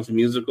enjoyed that was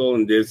musical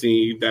in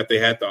Disney that they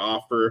had to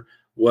offer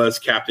was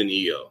Captain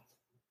EO.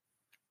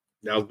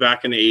 That was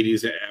back in the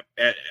 80s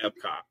at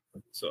Epcot.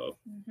 So,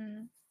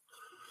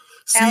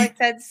 Alex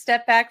said,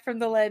 "Step back from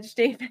the ledge,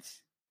 David."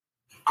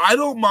 I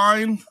don't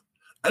mind.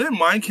 I didn't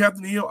mind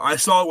Captain EO. I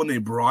saw it when they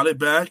brought it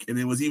back, and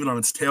it was even on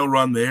its tail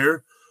run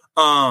there.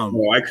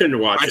 I couldn't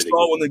watch it. I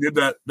saw when they did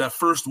that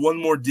first One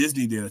More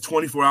Disney did, a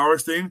 24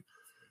 hours thing.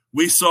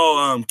 We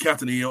saw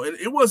Captain EO, and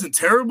it wasn't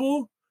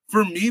terrible.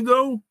 For me,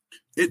 though,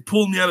 it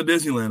pulled me out of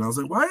Disneyland. I was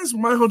like, why is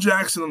Michael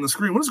Jackson on the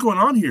screen? What is going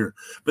on here?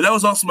 But that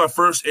was also my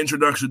first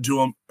introduction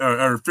to him,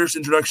 or first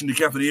introduction to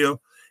Captain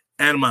EO,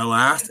 and my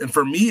last. And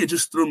for me, it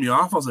just threw me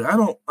off. I was like, I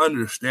don't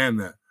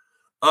understand that.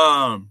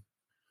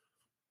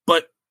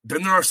 But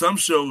then there are some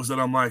shows that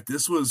I'm like,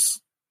 this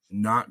was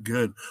not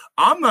good.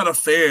 I'm not a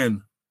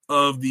fan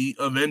of the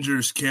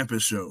Avengers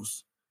campus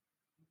shows.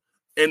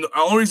 And the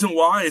only reason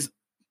why is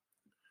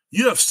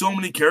you have so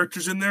many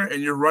characters in there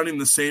and you're running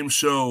the same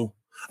show.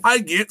 I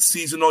get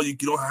seasonal. You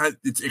don't have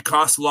it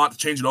costs a lot to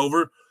change it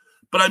over.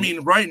 But I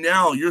mean, right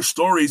now, your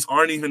stories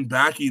aren't even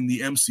backing the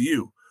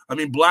MCU. I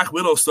mean, Black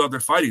Widow still out there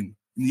fighting.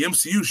 In the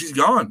MCU, she's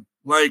gone.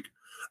 Like,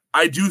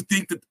 I do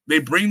think that they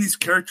bring these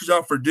characters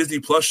out for Disney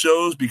Plus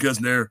shows because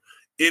they're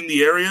in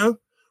the area.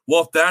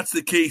 Well, if that's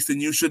the case,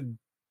 then you should,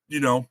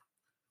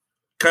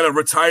 kind of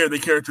retire the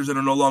characters that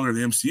are no longer in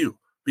the MCU.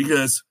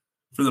 Because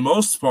for the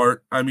most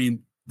part, I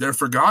mean, they're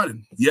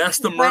forgotten. Yes,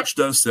 the merch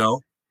does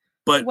sell.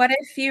 But what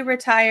if you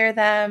retire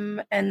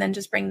them and then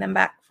just bring them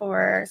back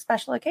for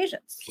special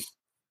occasions?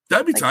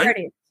 That'd be like tight.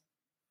 30th.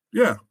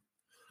 Yeah.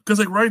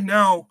 Because right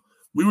now,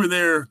 we were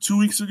there 2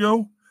 weeks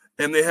ago,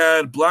 and they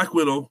had Black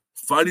Widow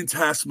fighting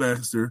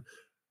Taskmaster.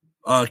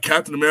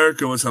 Captain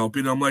America was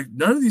helping. I'm like,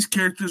 none of these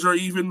characters are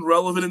even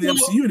relevant in the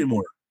MCU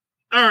anymore.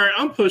 All right,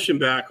 I'm pushing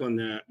back on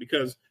that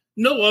because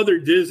no other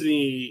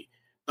Disney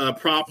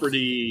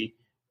property,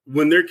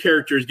 when their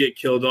characters get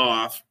killed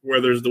off,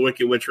 whether it's the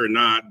Wicked Witch or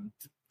not,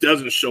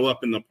 doesn't show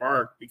up in the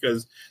park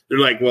because they're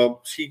like,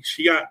 well, she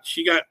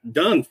got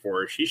done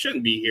for. She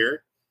shouldn't be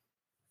here.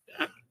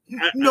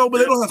 No, but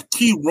they don't have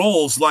key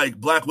roles like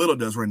Black Widow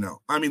does right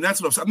now. I mean,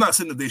 that's what I'm saying. I'm not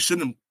saying that they should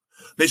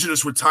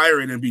just retire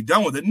it and be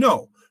done with it.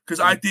 No, because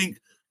I think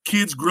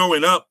kids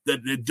growing up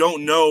that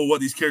don't know what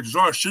these characters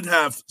are should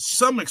have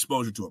some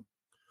exposure to them.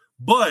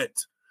 But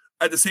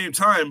at the same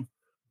time,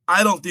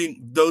 I don't think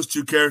those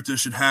two characters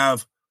should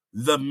have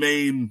the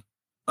main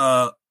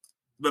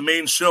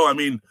show. I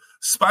mean,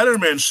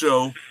 Spider-Man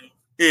show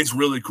is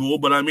really cool,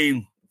 but I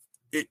mean,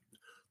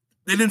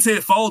 they didn't say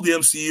it followed the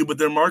MCU, but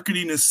their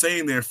marketing is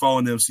saying they're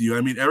following the MCU.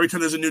 I mean, every time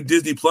there's a new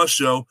Disney Plus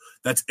show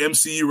that's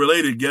MCU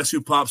related, guess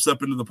who pops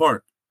up into the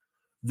park?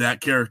 That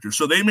character.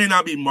 So they may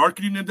not be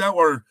marketing it that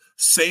or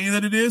saying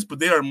that it is, but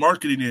they are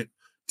marketing it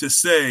to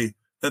say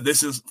that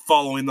this is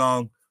following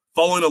along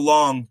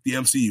the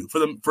MCU.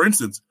 For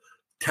instance,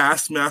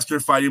 Taskmaster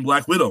fighting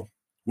Black Widow.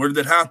 Where did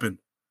that happen?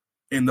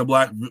 In the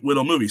Black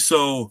Widow movie.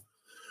 So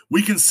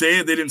we can say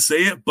it, they didn't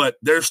say it, but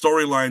their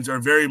storylines are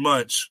very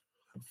much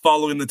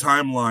following the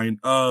timeline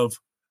of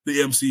the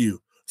MCU.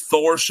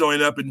 Thor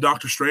showing up in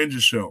Doctor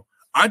Strange's show.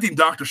 I think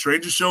Doctor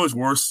Strange's show is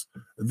worse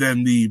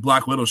than the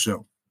Black Widow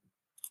show.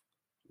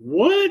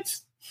 What?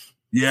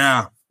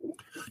 Yeah.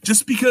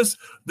 Just because,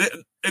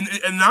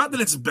 and not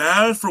that it's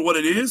bad for what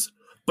it is,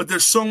 but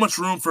there's so much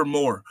room for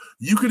more.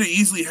 You could have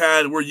easily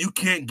had where you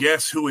can't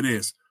guess who it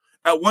is.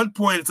 At one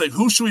point, it's like,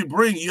 who should we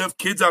bring? You have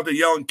kids out there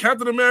yelling,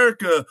 Captain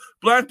America,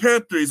 Black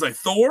Panther. He's like,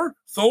 Thor?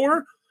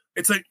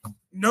 It's like,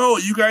 no,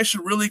 you guys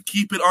should really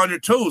keep it on your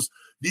toes.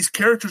 These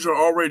characters are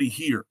already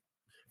here.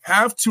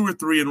 Have 2 or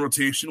 3 in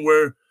rotation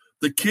where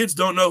the kids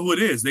don't know who it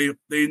is.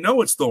 They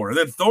know it's Thor. And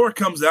then Thor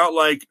comes out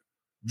like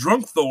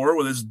drunk Thor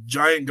with his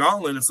giant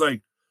gauntlet. It's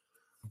like,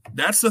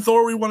 that's the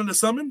Thor we wanted to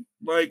summon?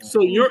 Like,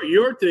 so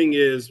your thing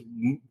is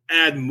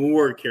add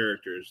more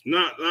characters,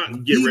 not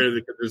get rid of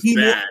it because it's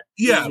bad.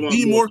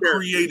 Be more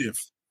creative.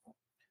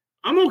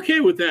 I'm okay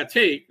with that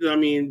take. I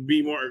mean,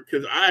 be more,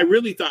 because I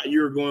really thought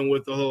you were going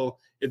with the whole,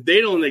 if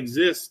they don't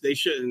exist, they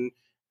shouldn't.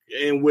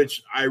 And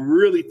which I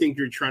really think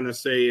you're trying to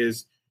say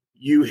is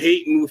you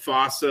hate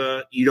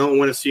Mufasa. You don't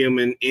want to see him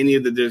in any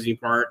of the Disney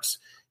parks.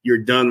 You're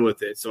done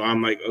with it. So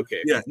I'm like,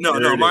 okay. Yeah,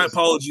 no, my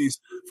apologies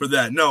for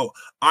that. No,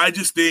 I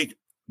just think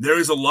there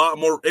is a lot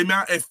more.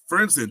 If,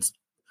 for instance,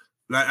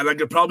 and I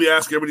could probably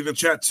ask everybody in the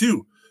chat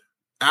too,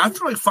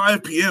 after like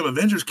 5 p.m.,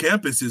 Avengers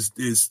Campus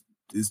is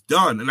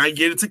done. And I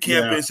get it's a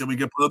campus and we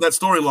can put out that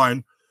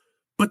storyline.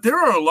 But there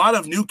are a lot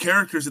of new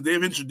characters that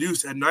they've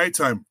introduced at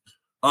nighttime.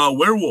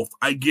 Werewolf,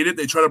 I get it.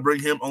 They try to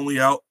bring him only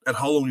out at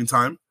Halloween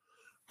time.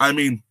 I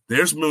mean,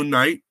 there's Moon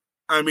Knight.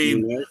 I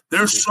mean,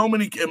 there's so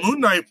many. And Moon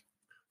Knight,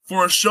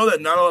 for a show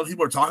that not a lot of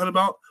people are talking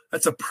about,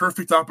 that's a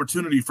perfect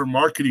opportunity for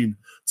marketing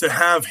to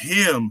have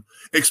him,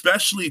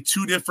 especially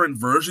 2 different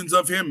versions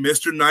of him,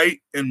 Mr.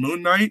 Knight and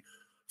Moon Knight,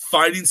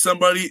 fighting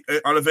somebody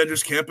on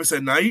Avengers Campus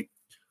at night.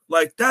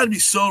 Like, that'd be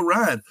so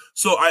rad.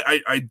 So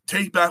I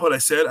take back what I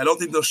said. I don't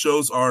think those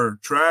shows are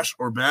trash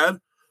or bad,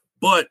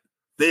 but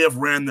they have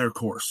ran their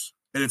course.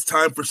 And it's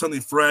time for something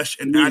fresh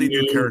and adding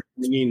new characters.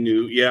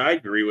 New. Yeah, I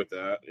agree with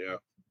that. Yeah.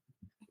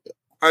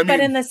 I mean,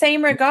 but in the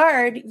same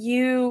regard,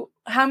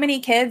 how many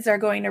kids are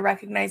going to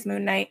recognize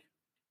Moon Knight?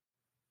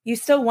 You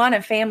still want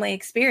a family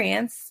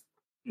experience.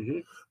 Mm-hmm.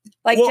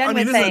 Like Jen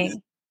was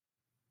saying.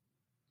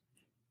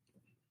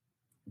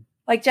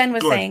 Like Jen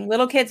was saying,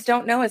 little kids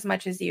don't know as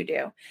much as you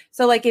do.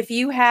 So, like, if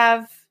you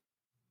have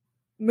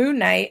Moon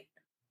Knight,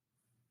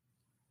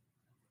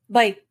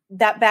 like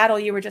that battle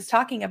you were just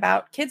talking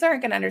about, kids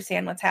aren't going to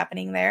understand what's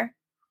happening there.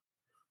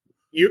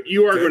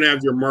 You are going to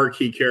have your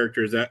marquee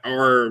characters that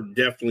are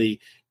definitely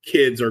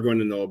kids are going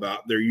to know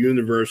about. They're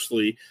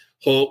universally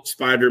Hulk,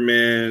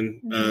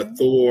 Spider-Man,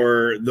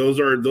 Thor. Those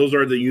are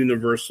the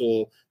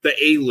universal, the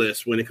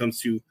A-list when it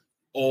comes to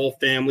all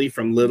family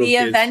from little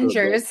kids. The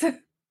Avengers.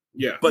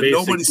 Yeah, but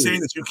nobody's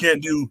saying that you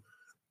can't do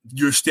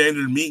your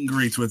standard meet and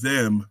greets with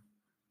them,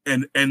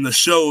 and the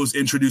shows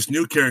introduce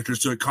new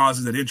characters, so it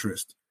causes that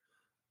interest.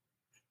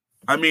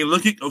 I mean,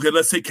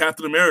 let's take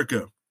Captain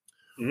America.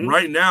 Mm-hmm.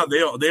 Right now,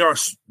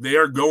 they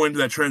are going to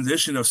that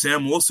transition of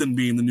Sam Wilson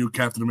being the new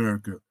Captain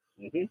America.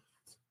 Mm-hmm.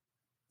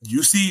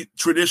 You see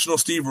traditional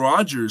Steve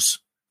Rogers,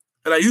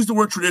 and I use the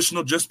word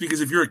traditional just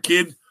because if you're a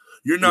kid,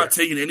 you're not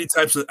taking any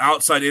types of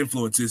outside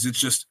influences. It's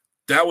just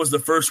that was the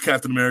first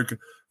Captain America.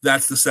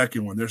 That's the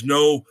second one. There's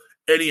no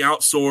any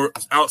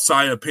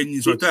outside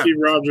opinions like that. Steve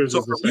Rogers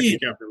is the second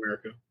Captain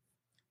America.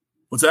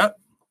 What's that?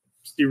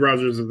 Steve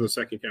Rogers is the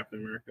second Captain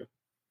America.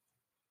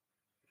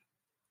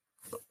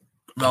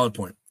 Valid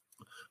point.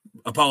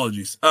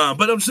 Apologies.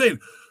 But I'm saying,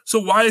 so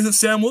why isn't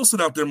Sam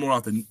Wilson out there more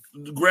often?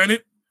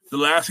 Granted, the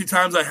last few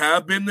times I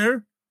have been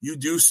there, you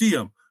do see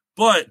him.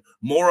 But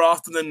more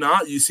often than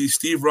not, you see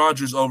Steve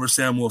Rogers over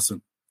Sam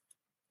Wilson.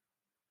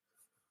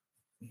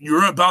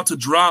 you're about to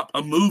drop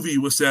a movie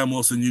with Sam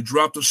Wilson. You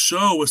dropped a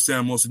show with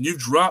Sam Wilson. You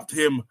dropped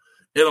him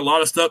in a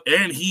lot of stuff,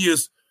 and he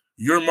is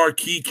your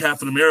marquee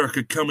Captain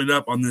America coming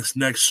up on this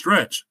next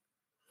stretch.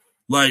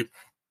 Like,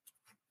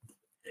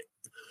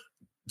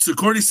 so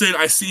Courtney said,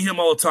 I see him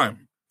all the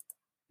time.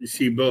 You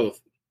see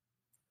both.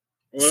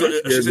 Well, so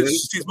she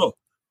sees both.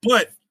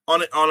 But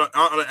on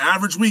an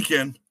average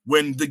weekend,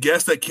 when the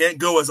guests that can't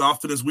go as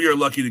often as we are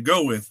lucky to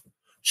go with,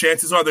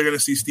 chances are they're going to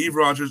see Steve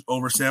Rogers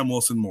over Sam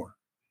Wilson more.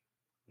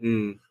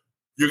 Mm.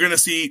 You're going to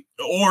see,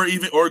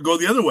 or go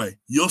the other way.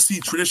 You'll see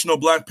traditional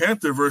Black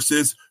Panther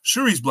versus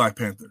Shuri's Black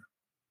Panther.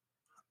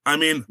 I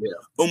mean,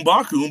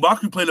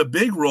 M'Baku played a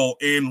big role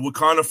in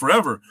Wakanda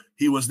Forever.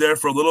 He was there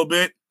for a little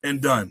bit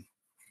and done.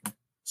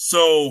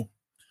 So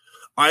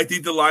I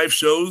think the live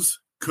shows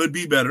could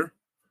be better.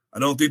 I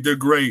don't think they're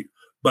great,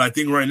 but I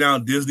think right now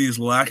Disney is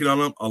lacking on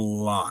them a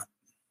lot.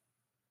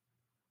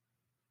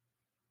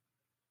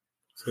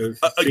 So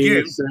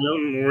again,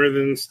 Sam more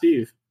than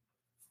Steve.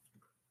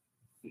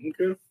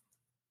 Okay.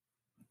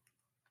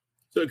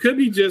 So it could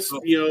be just,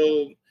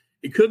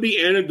 it could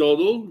be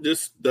anecdotal.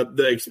 Just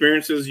the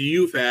experiences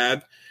you've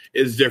had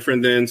is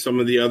different than some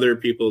of the other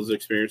people's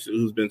experiences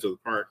who's been to the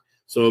park.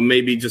 So it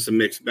may be just a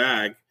mixed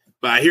bag.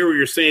 But I hear what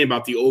you're saying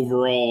about the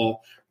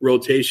overall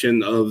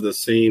rotation of the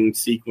same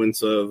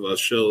sequence of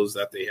shows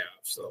that they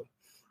have.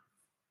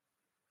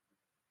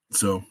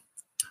 So,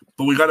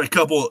 but we got a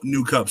couple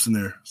new cups in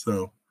there.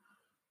 So,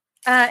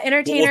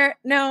 entertainer.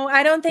 No,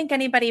 I don't think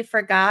anybody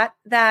forgot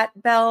that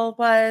Belle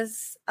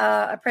was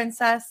a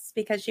princess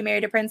because she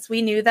married a prince.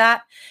 We knew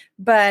that,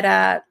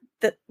 but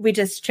we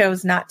just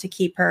chose not to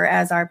keep her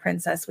as our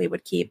princess. We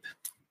would keep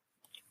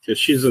because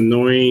she's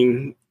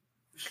annoying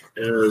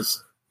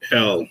as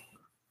hell.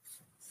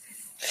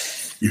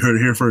 You heard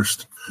it here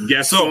first.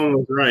 Gaston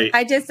was right.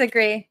 I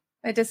disagree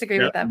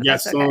with that.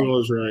 Gaston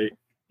was right.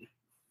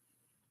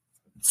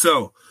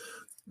 So,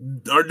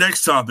 our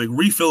next topic,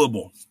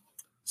 refillable.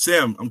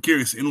 Sam, I'm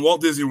curious. In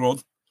Walt Disney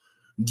World,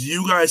 do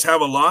you guys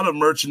have a lot of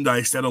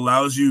merchandise that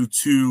allows you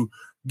to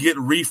get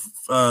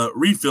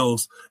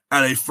refills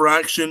at a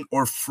fraction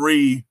or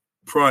free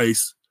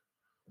price?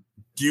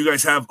 Do you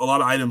guys have a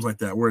lot of items like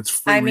that where it's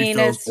free? I mean,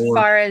 as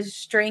far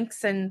as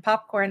drinks and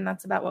popcorn,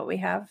 that's about what we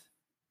have.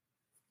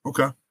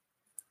 Okay.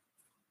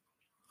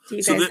 Do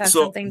you guys have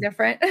something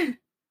different?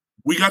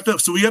 We have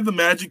the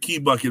Magic Key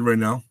bucket right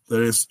now.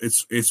 That is,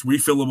 it's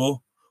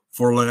refillable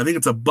for I think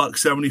it's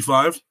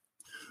 $1.75.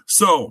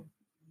 So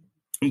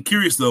I'm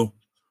curious though,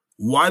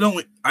 why don't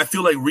we? I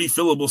feel like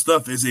refillable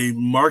stuff is a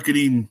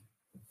marketing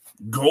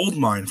gold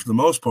mine for the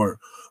most part.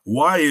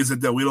 Why is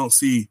it that we don't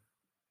see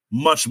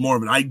much more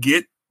of it? I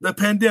get the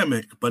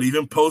pandemic, but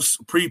even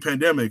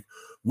pre-pandemic,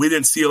 we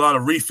didn't see a lot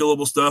of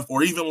refillable stuff,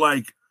 or even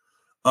like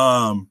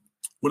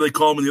what do they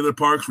call them in the other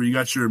parks where you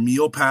got your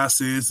meal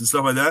passes and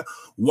stuff like that?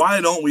 Why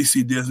don't we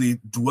see Disney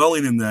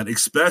dwelling in that,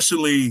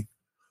 especially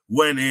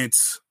when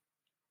it's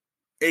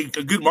a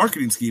good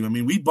marketing scheme? I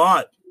mean, we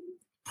bought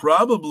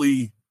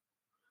probably,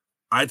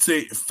 I'd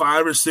say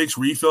 5 or 6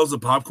 refills of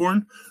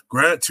popcorn.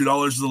 Granted,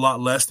 $2 is a lot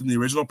less than the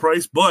original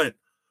price, but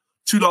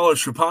 $2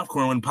 for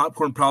popcorn when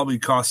popcorn probably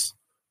costs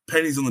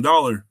pennies on the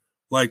dollar,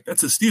 like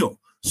that's a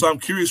steal. So I'm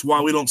curious why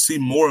we don't see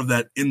more of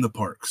that in the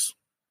parks.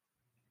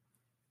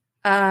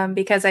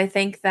 Because I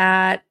think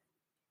that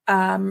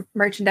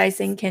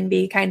merchandising can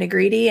be kind of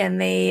greedy, and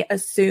they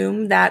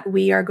assume that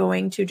we are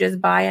going to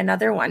just buy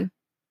another one,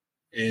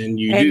 and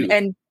you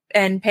do,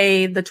 and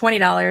pay the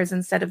 $20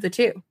 instead of the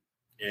 $2.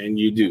 And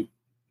you do.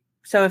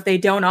 So if they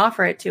don't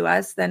offer it to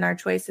us, then our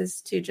choice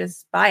is to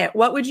just buy it.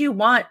 What would you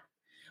want?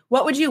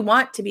 What would you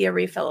want to be a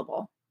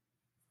refillable?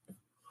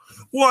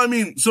 Well, I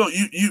mean, so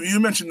you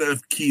mentioned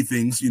the key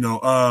things,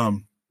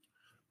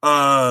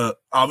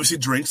 obviously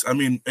drinks. I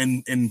mean,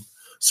 in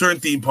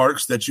certain theme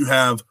parks that you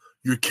have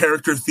your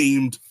character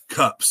themed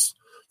cups.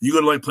 You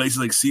go to like places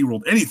like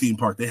SeaWorld, any theme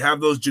park, they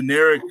have those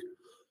generic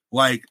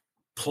like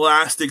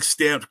plastic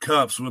stamped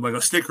cups with like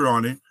a sticker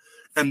on it.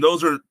 And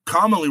those are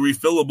commonly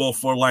refillable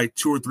for like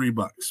 $2 or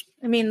 $3.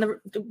 I mean,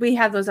 we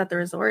have those at the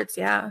resorts.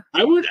 Yeah.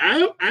 I would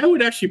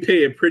actually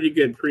pay a pretty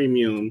good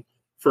premium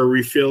for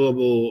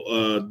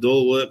refillable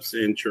Dole Whips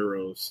and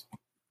churros.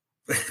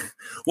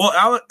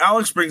 Well,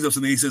 Alex brings up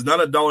something. He says not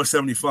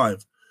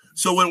 $1.75.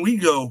 So when we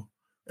go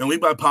and we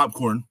buy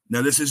popcorn,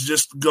 now this is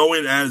just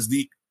going as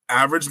the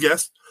average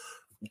guest.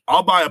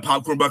 I'll buy a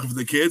popcorn bucket for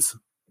the kids,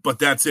 but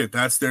that's it.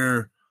 That's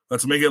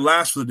let's make it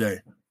last for the day.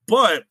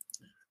 But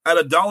at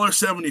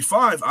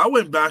 $1.75, I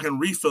went back and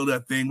refilled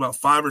that thing about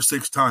 5 or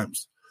 6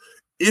 times.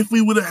 If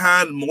we would have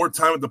had more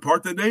time at the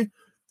park that day,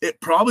 it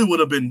probably would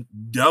have been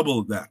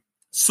double that.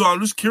 So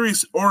I'm just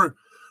curious, or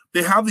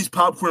they have these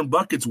popcorn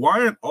buckets.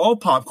 Why aren't all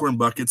popcorn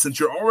buckets, since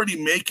you're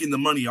already making the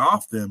money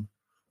off them,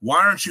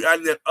 why aren't you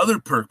adding that other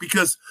perk?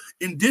 Because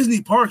in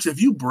Disney parks,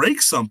 if you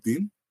break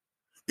something,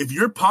 if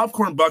your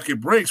popcorn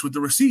bucket breaks with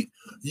the receipt,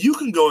 you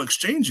can go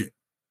exchange it.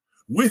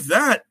 With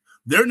that,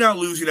 they're now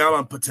losing out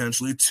on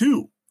potentially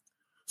 $2.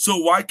 So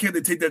why can't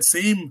they take that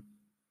same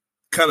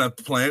kind of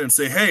plan and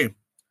say, hey,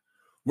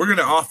 we're going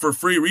to offer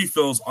free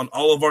refills on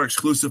all of our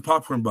exclusive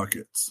popcorn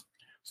buckets.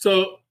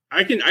 So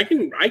I can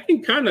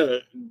kind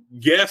of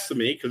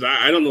guesstimate, because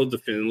I don't know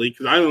definitively,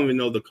 because I don't even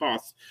know the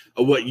cost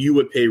of what you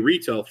would pay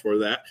retail for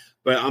that.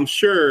 But I'm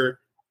sure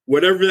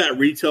whatever that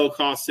retail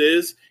cost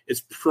is,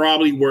 it's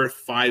probably worth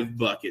 5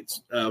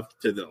 buckets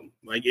to them.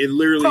 Like, it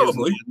literally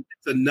is.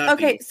 It's a nothing.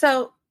 Okay,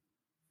 so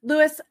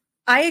Lewis,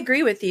 I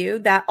agree with you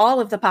that all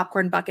of the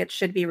popcorn buckets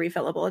should be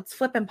refillable. It's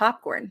flipping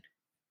popcorn.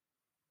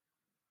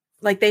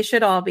 Like, they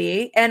should all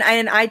be. And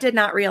I did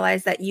not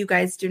realize that you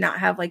guys do not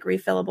have like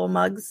refillable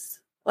mugs.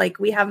 Like,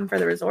 we have them for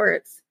the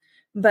resorts.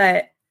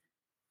 But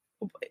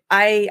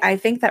I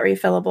think that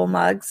refillable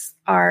mugs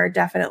are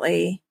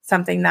definitely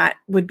something that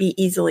would be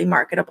easily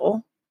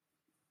marketable.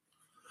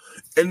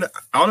 And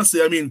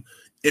honestly, I mean,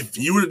 if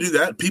you were to do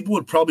that, people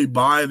would probably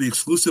buy the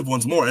exclusive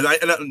ones more. And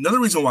another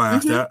reason why I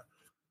asked that,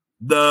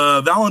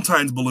 the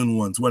Valentine's balloon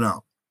ones went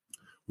out.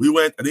 We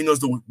went, I think it was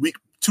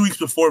 2 weeks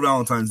before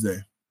Valentine's Day.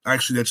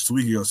 Actually, that's just a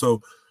week ago.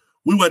 So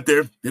we went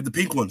there, they had the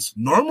pink ones.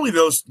 Normally,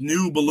 those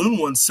new balloon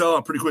ones sell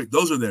out pretty quick.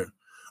 Those are there.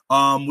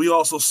 We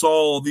also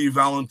saw the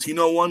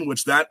Valentino one,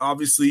 which that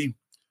obviously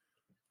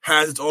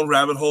has its own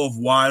rabbit hole of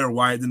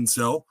why it didn't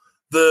sell.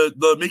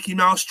 The Mickey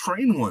Mouse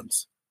train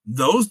ones,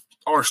 those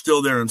are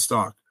still there in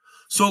stock.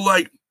 So,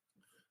 like,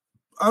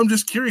 I'm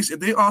just curious if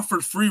they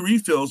offered free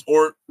refills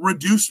or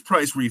reduced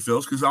price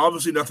refills, because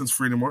obviously nothing's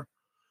free anymore.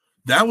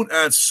 That would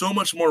add so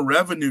much more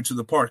revenue to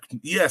the park.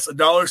 Yes,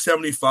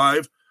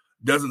 $1.75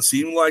 doesn't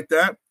seem like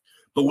that,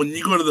 but when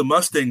you go to the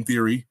Mustang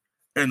theory,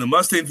 and the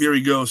Mustang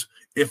theory goes,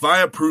 if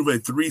I approve a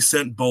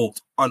 3-cent bolt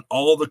on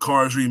all the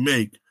cars we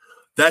make,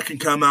 that can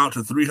come out to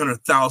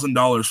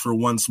 $300,000 for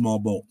one small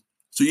bolt.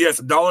 So yes,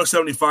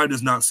 $1.75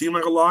 does not seem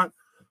like a lot,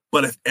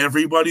 but if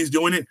everybody's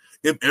doing it,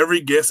 if every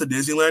guest at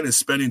Disneyland is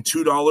spending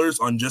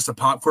 $2 on just a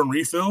popcorn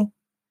refill,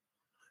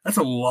 that's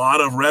a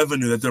lot of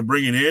revenue that they're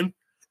bringing in.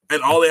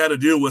 And all they had to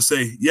do was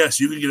say, yes,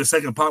 you can get a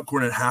second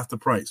popcorn at half the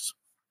price.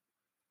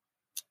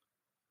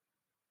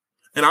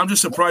 And I'm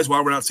just surprised why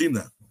we're not seeing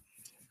that.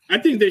 I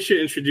think they should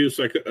introduce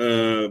like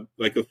a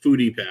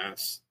foodie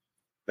pass.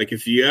 Like,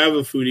 if you have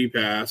a foodie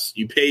pass,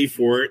 you pay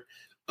for it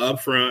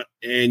up front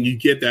and you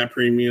get that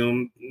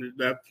premium,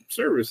 that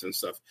service and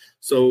stuff.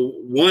 So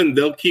one,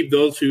 they'll keep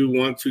those who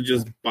want to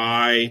just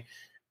buy,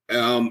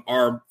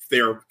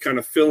 they're kind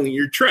of filling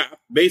your trap.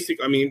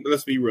 Basically, I mean,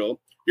 let's be real.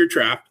 You're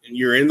trapped and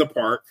you're in the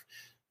park.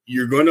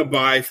 You're going to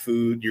buy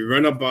food. You're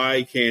going to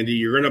buy candy.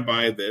 You're going to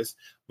buy this.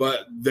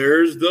 But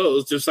there's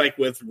those, just like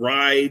with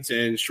rides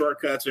and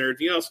shortcuts and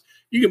everything else,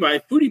 you can buy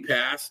a foodie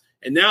pass,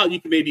 and now you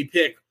can maybe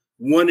pick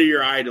one of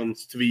your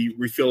items to be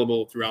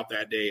refillable throughout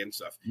that day and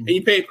stuff. Mm-hmm. And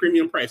you pay a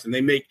premium price, and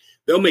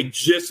they'll make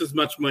just as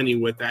much money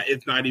with that,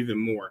 if not even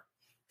more.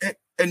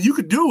 And you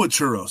could do it with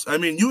churros. I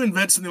mean, you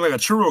invent something like a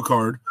churro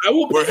card. I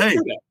will pay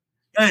for that.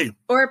 Hey,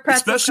 or a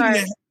pretzel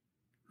card.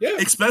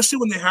 Especially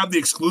when they have the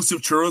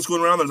exclusive churros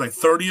going around. There's like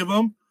 30 of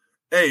them.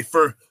 Hey,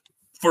 for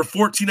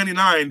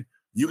 $14.99,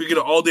 you can get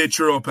an all-day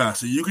churro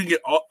pass. So you can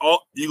get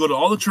all. You go to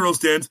all the churro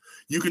stands.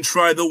 You can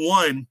try the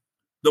one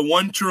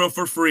churro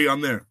for free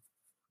on there.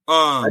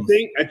 I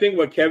think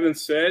what Kevin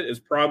said is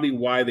probably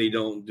why they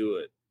don't do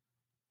it.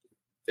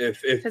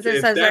 If it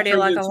says already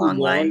like a long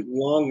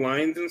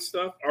lines and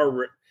stuff,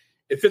 or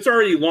if it's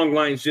already long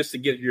lines just to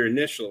get your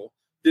initial,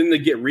 then to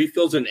get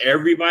refills and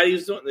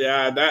everybody's doing,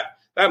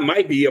 that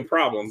might be a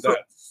problem.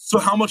 So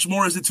how much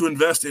more is it to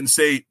invest in,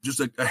 say, just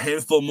a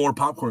handful more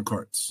popcorn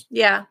carts?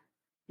 Yeah.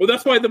 Well,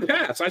 that's why the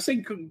pass. I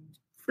say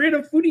create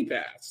a foodie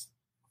pass,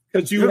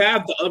 because you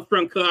have the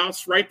upfront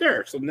costs right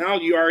there. So now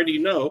you already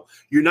know.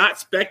 You're not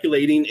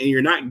speculating and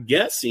you're not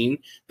guessing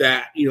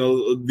that,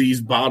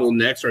 these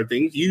bottlenecks are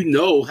things. You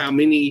know how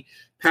many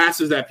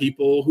passes that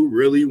people who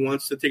really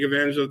wants to take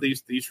advantage of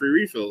these free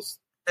refills.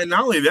 And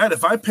not only that,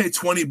 if I pay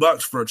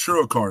 $20 for a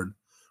churro card,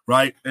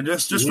 right, and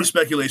just for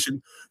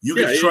speculation, you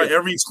can try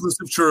every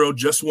exclusive churro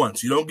just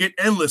once. You don't get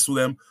endless with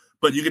them,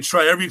 but you can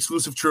try every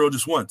exclusive churro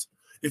just once.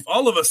 If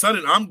all of a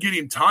sudden I'm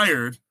getting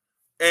tired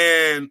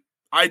and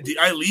I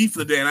leave for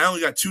the day and I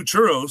only got 2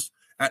 churros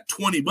at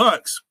 $20,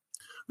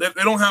 they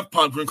don't have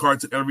popcorn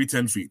carts at every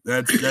 10 feet.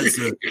 That's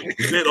a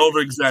bit over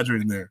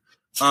exaggerating there.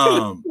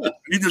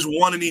 There's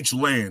one in each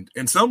land,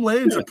 and some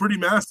lands are pretty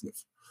massive.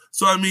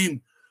 So I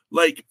mean,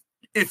 like,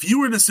 if you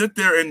were to sit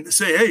there and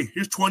say, "Hey,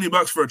 here's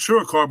 $20 for a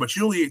churro card," but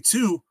you only ate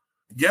 2,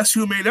 guess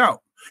who made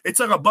out?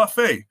 It's like a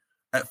buffet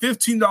at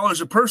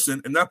 $15 a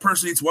person, and that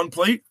person eats 1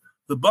 plate.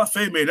 The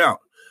buffet made out.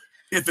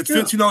 If it's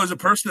 $15 a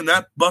person and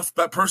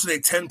that person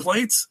ate 10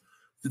 plates,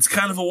 it's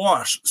kind of a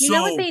wash. You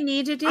know what they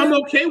need to do? I'm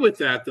okay with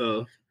that,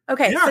 though.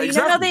 Okay, so you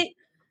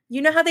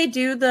know how they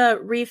do the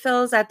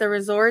refills at the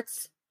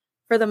resorts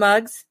for the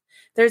mugs?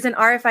 There's an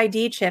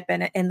RFID chip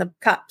in the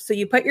cup. So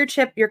you put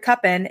your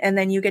cup in, and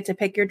then you get to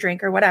pick your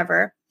drink or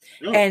whatever.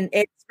 Oh. And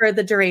it's for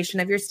the duration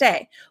of your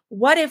stay.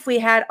 What if we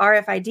had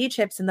RFID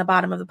chips in the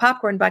bottom of the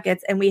popcorn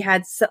buckets, and we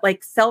had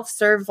like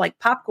self-serve like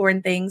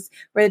popcorn things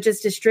where it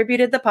just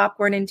distributed the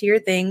popcorn into your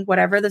thing,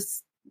 whatever the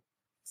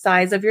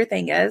size of your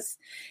thing is,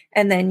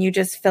 and then you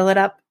just fill it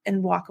up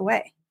and walk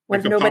away.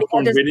 Like a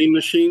popcorn vending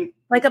machine?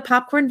 like a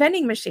popcorn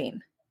vending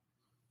machine.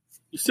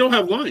 You still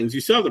have lines. You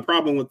still have the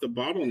problem with the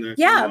bottlenecks.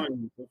 Yeah.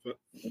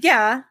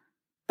 Yeah.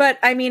 But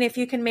I mean, if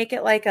you can make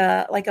it like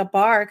a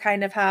bar,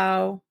 kind of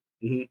how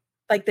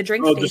like the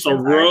drink stations just a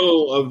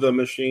row of the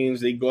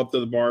machines. They go up to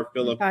the bar,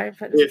 fill up.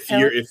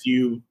 If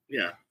you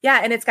yeah,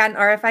 and it's got an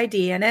RFID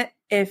in it.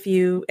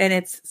 And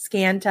it's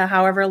scanned to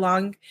however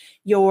long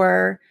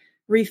your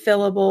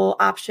refillable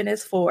option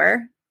is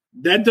for.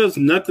 That does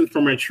nothing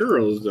for my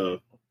churros, though.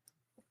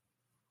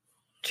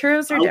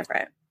 Churros are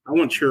different. I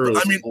want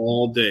churros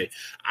all day.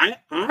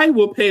 I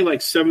will pay like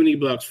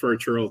 $70 for a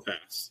churro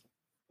pass.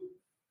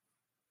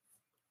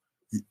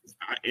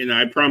 And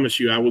I promise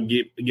you, I will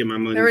get my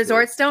money. The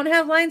resorts don't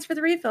have lines for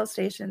the refill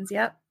stations.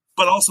 Yep.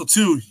 But also,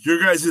 too,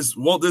 your guys'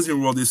 Walt Disney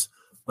World is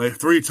like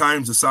 3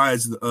 times the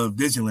size of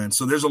Disneyland.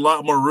 So there's a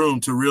lot more room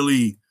to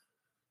really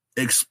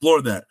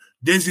explore that.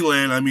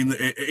 Disneyland, I mean,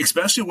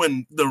 especially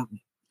when the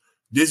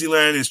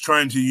Disneyland is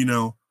trying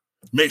to,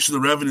 make sure the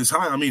revenue is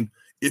high. I mean,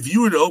 if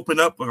you were to open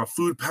up like a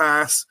food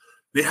pass,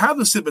 they have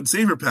the Sip and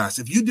Savor pass.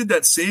 If you did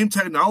that same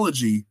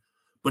technology,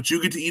 but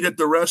you get to eat at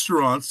the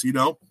restaurants,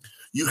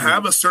 you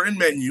have a certain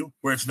menu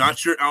where it's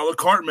not your a la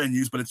carte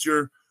menus, but it's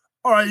your,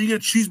 all right, you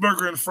get a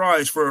cheeseburger and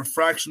fries for a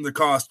fraction of the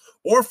cost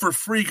or for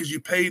free because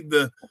you paid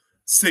the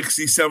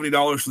 $60,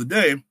 $70 for the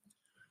day.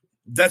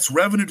 That's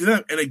revenue to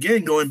them. And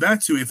again, going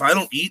back to if I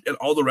don't eat at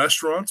all the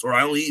restaurants or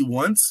I only eat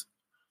once,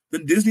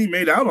 then Disney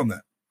made out on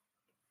that.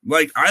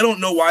 Like, I don't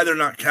know why they're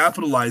not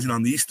capitalizing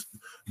on these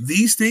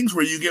things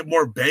where you get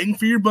more bang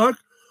for your buck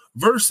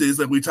versus,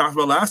 like we talked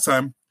about last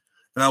time,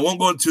 and I won't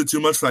go into it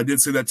too much because I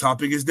did say that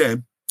topic is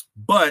dead,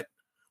 but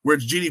where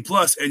it's Genie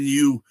Plus and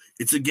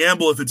it's a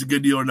gamble if it's a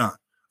good deal or not.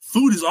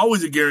 Food is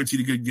always a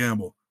guaranteed a good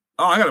gamble.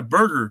 Oh, I got a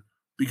burger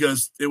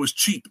because it was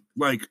cheap.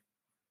 Like,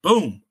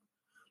 boom.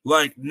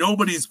 Like,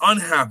 nobody's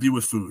unhappy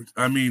with food.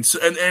 I mean, so,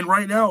 and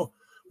right now,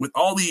 with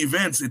all the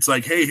events, it's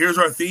like, hey, here's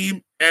our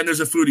theme, and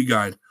there's a foodie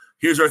guide.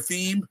 Here's our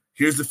theme,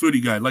 here's the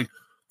foodie guide. Like,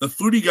 the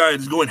foodie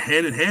guide is going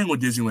hand in hand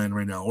with Disneyland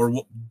right now,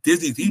 or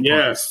Disney theme parks.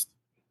 Yes,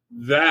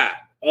 that.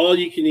 All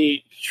you can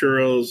eat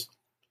churros.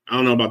 I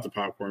don't know about the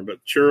popcorn,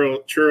 but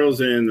churros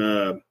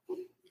and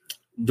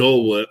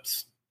Dole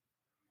Whips.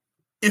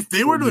 If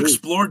they were to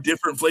explore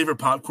different flavored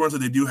popcorns that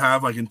they do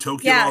have, like in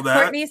Tokyo and all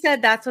that. Courtney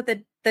said that's what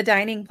the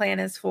dining plan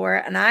is for.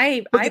 And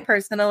I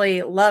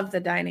personally love the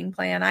dining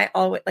plan. I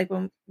always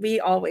when we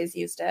always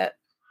used it.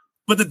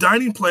 But the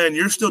dining plan,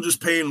 you're still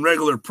just paying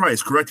regular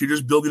price, correct? You're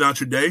just building out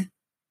your day?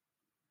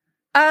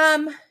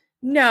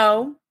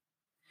 No.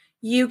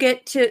 You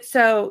get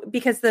to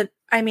because the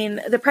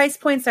price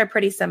points are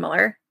pretty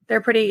similar.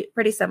 They're pretty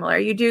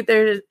similar.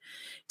 There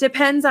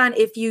depends on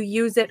if you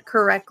use it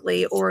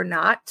correctly or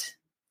not.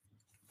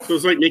 So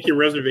it's like making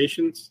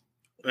reservations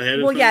ahead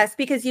of time? Yes,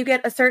 because you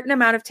get a certain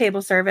amount of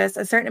table service,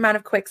 a certain amount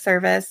of quick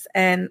service,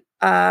 and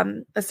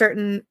a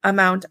certain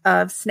amount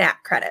of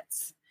snack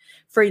credits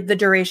for the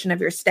duration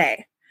of your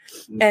stay.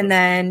 Okay. And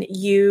then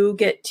you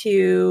get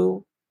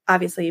to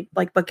obviously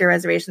book your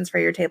reservations for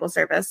your table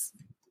service.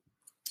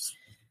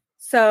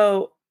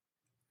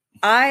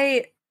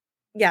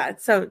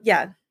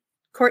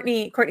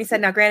 Courtney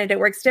said, now granted, it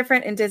works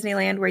different in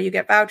Disneyland where you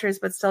get vouchers,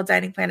 but still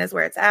dining plan is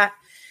where it's at.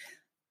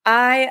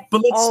 I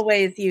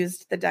always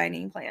used the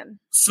dining plan.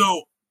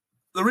 So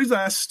the reason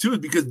I asked too is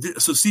because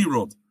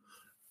SeaWorld,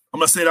 I'm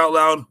going to say it out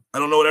loud. I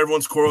don't know what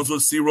everyone's quarrels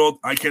with SeaWorld.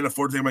 I can't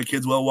afford to take my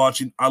kids while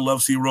watching. I love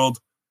SeaWorld.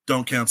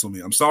 Don't cancel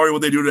me. I'm sorry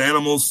what they do to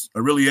animals. I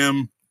really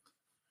am.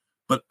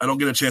 But I don't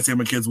get a chance to take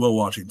my kids while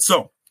watching.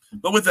 So,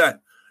 but with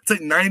that, it's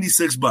like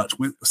 $96.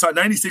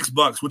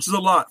 $96, which is a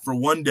lot for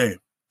one day.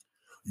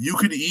 You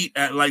could eat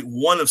at like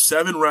one of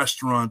 7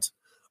 restaurants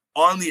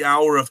on the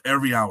hour of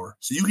every hour.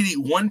 So you can eat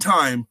one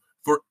time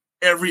for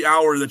every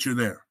hour that you're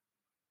there.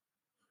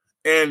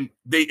 And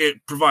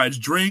it provides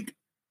drink,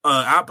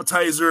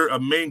 appetizer, a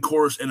main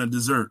course, and a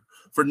dessert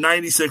for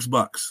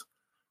 $96.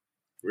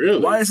 Really?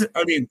 Why is it?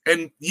 I mean,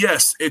 and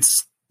yes,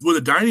 it's with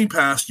a dining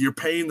pass, you're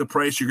paying the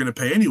price you're going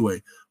to pay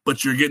anyway,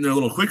 but you're getting there a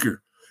little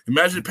quicker.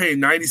 Imagine paying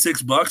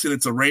 $96 and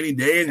it's a rainy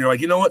day and you're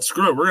like, you know what?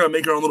 Screw it. We're going to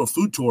make our own little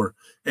food tour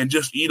and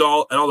just eat at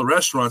all the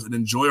restaurants and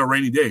enjoy a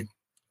rainy day.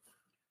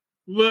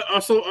 But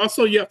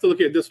also you have to look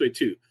at it this way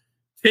too.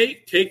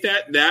 Take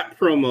that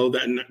promo,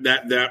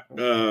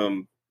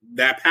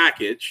 that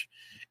package,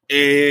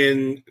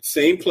 and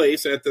same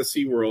place at the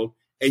SeaWorld,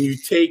 and you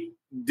take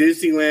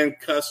Disneyland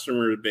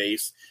customer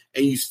base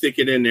and you stick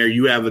it in there,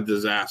 you have a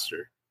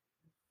disaster.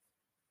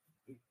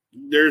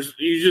 You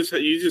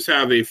just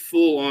have a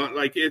full on,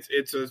 like it's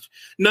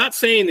not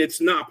saying it's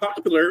not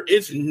popular.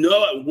 It's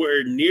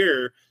nowhere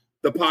near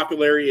the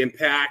popularity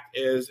impact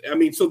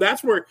so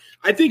that's where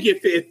I think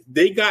if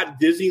they got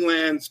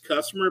Disneyland's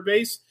customer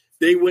base,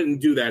 they wouldn't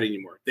do that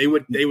anymore. They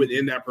would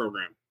end that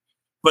program.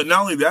 But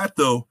not only that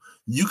though,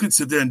 you could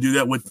sit there and do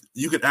that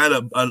you could add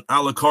an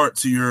a la carte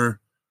to your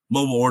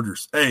mobile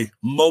orders. Hey,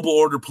 mobile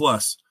order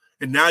plus.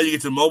 And now you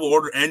get to mobile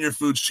order and your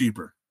food's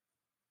cheaper.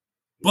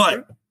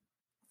 But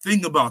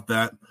think about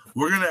that.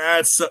 We're going to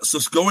add, so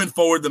going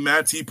forward, the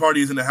Mad Tea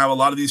Party is going to have a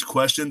lot of these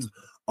questions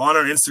on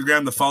our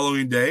Instagram the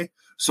following day.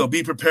 So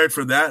be prepared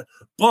for that.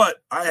 But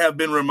I have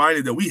been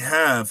reminded that we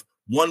have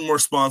one more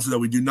sponsor that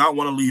we do not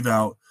want to leave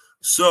out.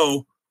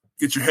 So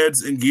get your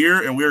heads in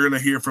gear, and we're going to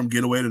hear from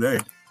Getaway Today.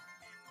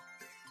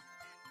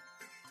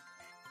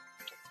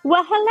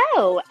 Well,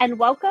 hello, and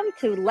welcome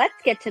to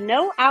Let's Get to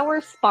Know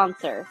Our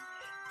Sponsor.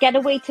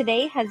 Getaway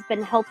Today has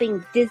been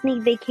helping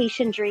Disney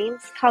vacation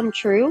dreams come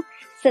true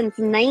since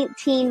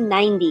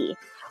 1990.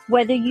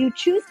 Whether you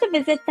choose to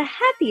visit the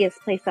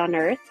happiest place on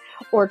earth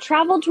or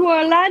travel to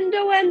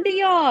Orlando and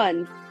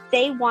beyond,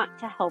 they want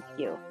to help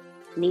you.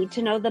 Need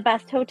to know the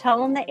best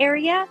hotel in the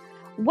area?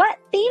 What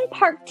theme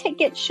park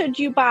ticket should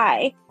you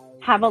buy?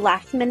 Have a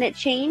last-minute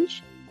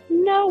change?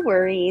 No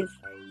worries.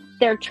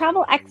 Their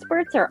travel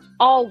experts are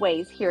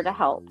always here to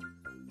help.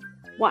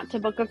 Want to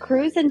book a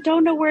cruise and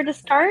don't know where to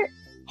start?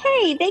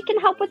 Hey, they can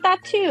help with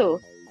that too.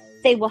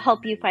 They will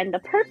help you find the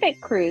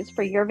perfect cruise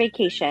for your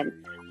vacation,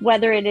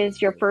 whether it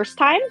is your first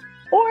time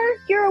or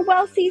you're a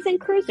well-seasoned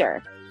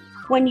cruiser.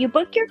 When you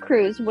book your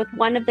cruise with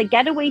one of the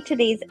Getaway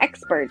Today's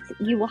experts,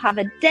 you will have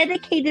a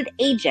dedicated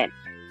agent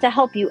to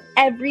help you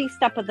every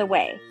step of the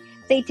way.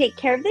 They take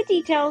care of the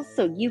details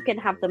so you can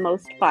have the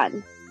most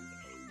fun.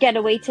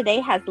 Getaway Today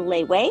has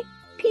layaway,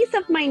 peace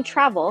of mind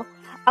travel,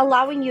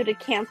 allowing you to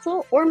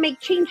cancel or make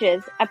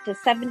changes up to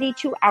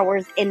 72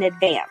 hours in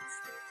advance.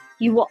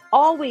 You will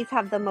always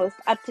have the most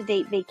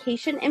up-to-date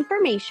vacation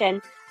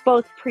information,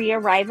 both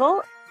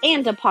pre-arrival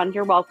and upon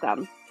your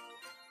welcome.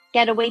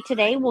 Getaway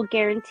Today will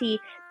guarantee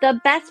the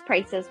best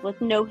prices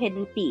with no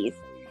hidden fees.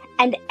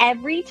 And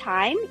every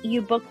time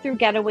you book through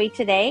Getaway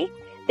Today,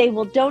 they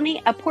will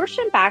donate a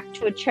portion back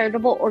to a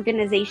charitable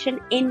organization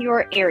in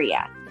your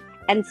area.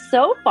 And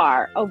so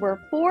far, over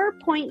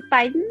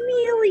 $4.5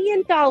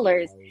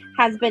 million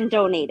has been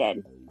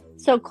donated.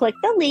 So click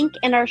the link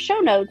in our show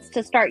notes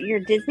to start your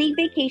Disney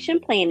vacation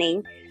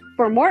planning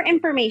for more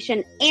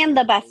information and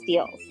the best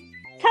deals.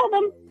 Tell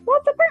them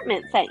Walt's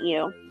Apartment sent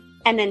you.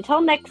 And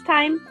until next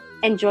time,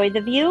 enjoy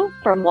the view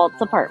from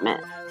Walt's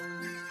Apartment.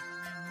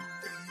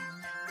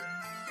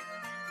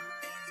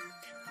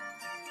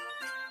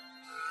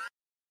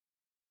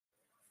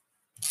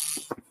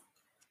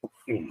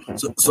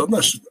 So I'm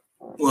not sure.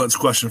 Well, it's a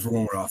question for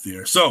when we're off the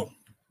air. So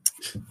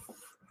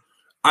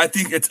I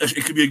think it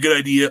could be a good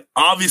idea.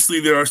 Obviously,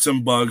 there are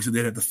some bugs that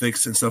they have to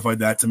fix and stuff like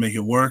that to make it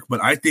work,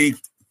 but I think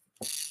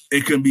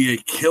it can be a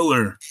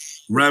killer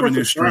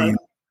revenue stream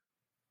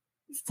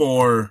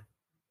for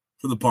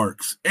the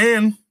parks.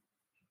 And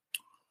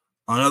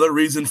another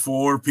reason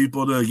for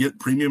people to get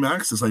premium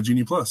access like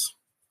Genie Plus.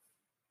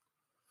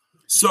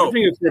 So I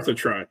think it's worth a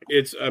try.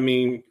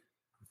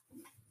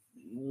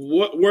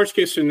 What worst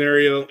case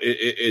scenario,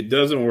 it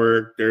doesn't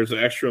work. There's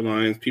extra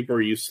lines. People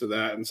are used to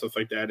that and stuff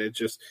like that. It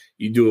just,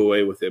 you do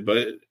away with it.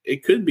 But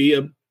it could be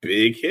a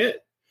big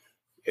hit.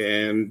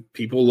 And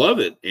people love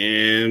it.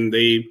 And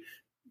they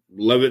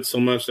love it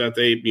so much that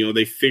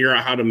they figure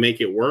out how to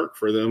make it work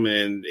for them.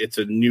 And it's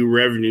a new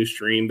revenue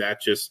stream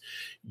that just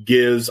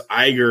gives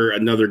Iger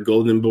another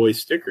Golden Boy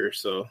sticker.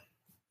 So,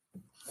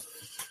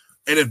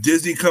 and if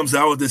Disney comes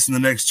out with this in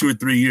the next 2 or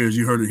 3 years,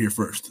 you heard it here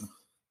first.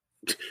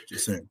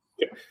 Just saying.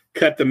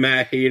 Cut the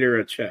Matt Hater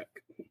a check.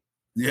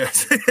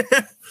 Yes.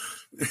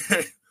 They're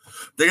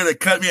going to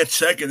cut me a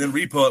check and then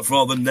repo it for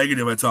all the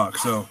negative I talk.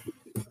 So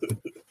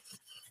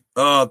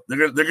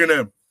they're going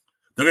to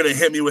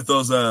hit me with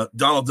those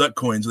Donald Duck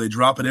coins. They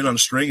drop it in on a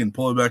string and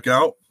pull it back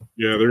out.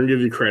 Yeah, they're going to give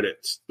you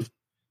credits.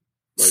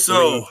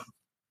 So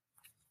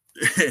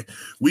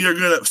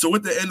so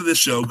with the end of the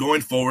show going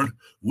forward,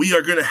 we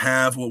are going to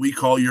have what we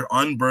call your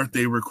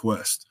unbirthday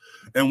request.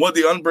 And what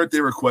the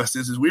unbirthday request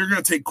is we are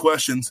going to take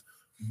questions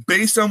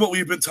based on what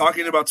we've been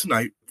talking about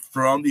tonight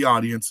from the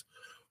audience.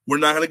 We're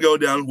not going to go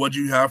down what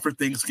you have for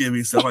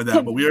Thanksgiving, stuff like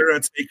that, but we are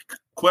going to take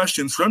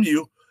questions from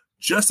you,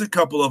 just a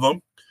couple of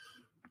them,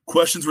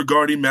 questions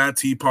regarding Mad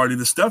Tea Party,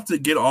 the stuff to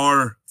get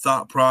our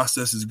thought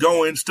processes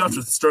going, stuff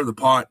to stir the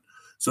pot.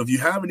 So if you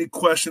have any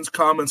questions,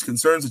 comments,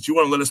 concerns that you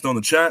want to let us know in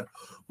the chat,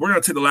 we're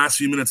going to take the last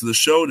few minutes of the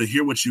show to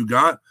hear what you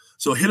got.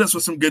 So hit us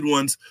with some good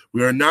ones.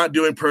 We are not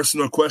doing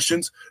personal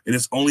questions. It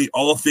is only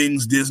all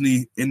things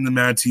Disney in the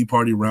Mad Tea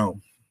Party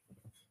realm.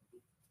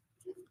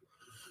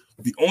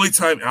 The only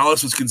time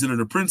Alice was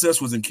considered a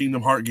princess was in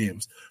Kingdom Hearts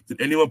games.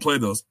 Did anyone play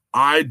those?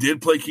 I did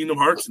play Kingdom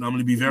Hearts, and I'm going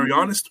to be very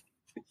honest.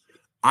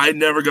 I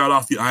never got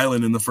off the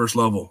island in the first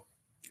level.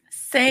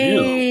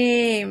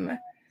 Same.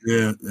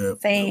 Yeah.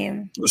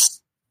 Same.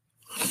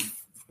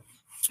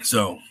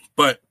 So,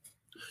 but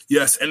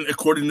yes, and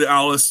according to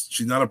Alice,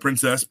 she's not a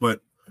princess,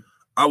 but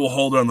I will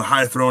hold her on the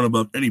high throne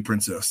above any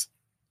princess.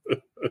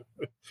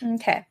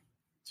 Okay.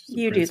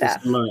 You do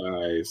that. In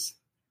my eyes.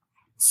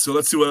 So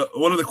let's see what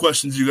other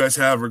questions you guys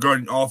have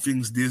regarding all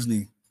things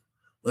Disney.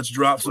 Let's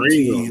drop some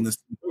tea in this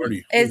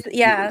party. Is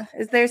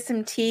there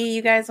some tea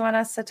you guys want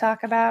us to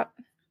talk about?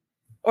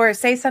 Or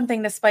say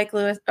something to Spike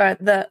Lewis,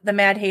 the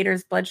Mad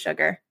Hater's blood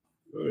sugar.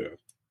 Oh, yeah.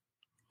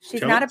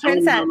 She's not a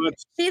princess.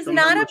 She's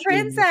not a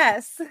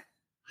princess.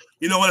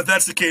 You know what? If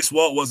that's the case,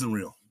 Walt wasn't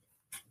real.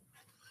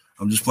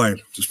 I'm just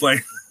playing.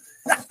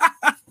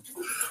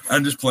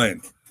 I'm just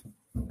playing.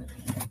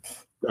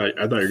 I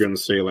thought you were going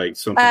to say like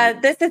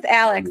something. This is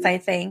Alex, I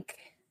think.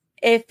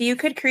 If you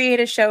could create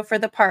a show for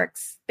the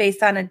parks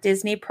based on a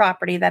Disney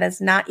property that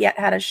has not yet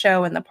had a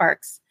show in the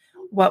parks,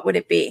 what would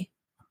it be?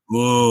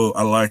 Whoa,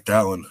 I like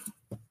that one.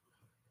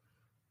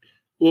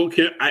 Well,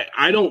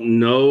 I don't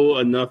know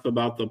enough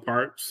about the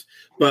parks,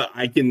 but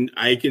I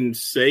can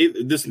say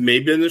this may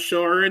be in the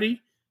show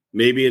already.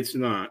 Maybe it's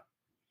not.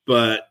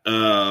 But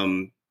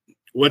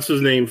what's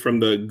his name from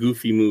the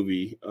Goofy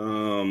movie?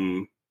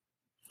 Powerline?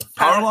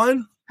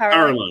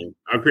 Powerline.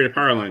 I'll create a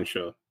Powerline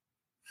show.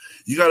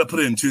 You got to put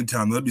it in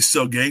Toontown. That'd be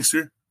so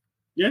gangster.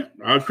 Yeah,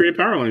 I'll create a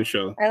Powerline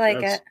show. I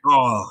like it.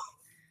 Oh.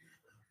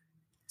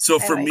 So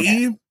for like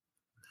me, it.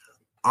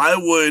 I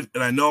would,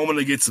 and I know I'm going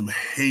to get some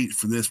hate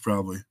for this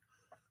probably,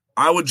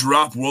 I would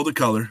drop World of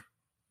Color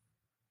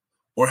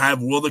or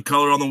have World of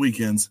Color on the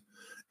weekends,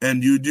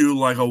 and you do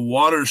like a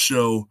water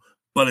show,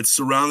 but it's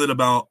surrounded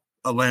about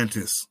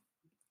Atlantis,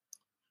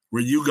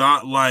 where you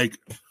got like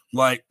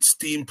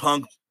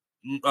steampunk,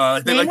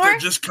 they're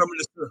just coming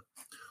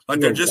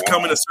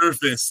to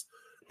surface,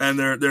 and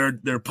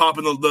they're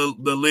popping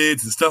the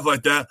lids and stuff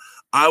like that.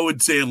 I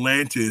would say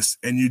Atlantis,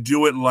 and you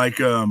do it like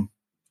a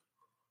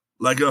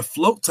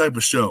float type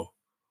of show.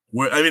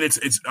 Where I mean,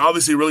 it's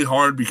obviously really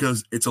hard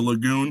because it's a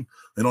lagoon.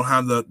 They don't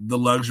have the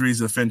luxuries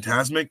of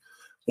Fantasmic,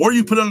 or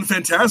you put it on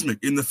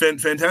Fantasmic in the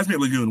Fantasmic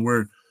Lagoon,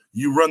 where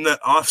you run that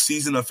off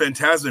season of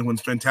Fantasmic when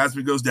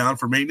Fantasmic goes down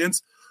for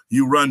maintenance.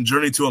 You run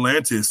Journey to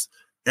Atlantis,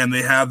 and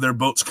they have their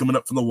boats coming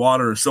up from the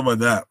water or stuff like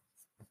that.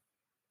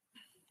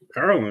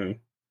 Powerline.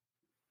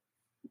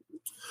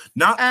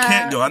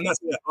 Can't go. I'm not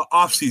saying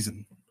off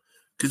season,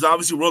 because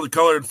obviously World of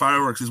Color and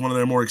Fireworks is one of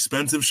their more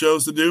expensive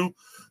shows to do.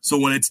 So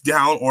when it's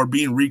down or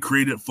being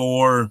recreated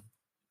for,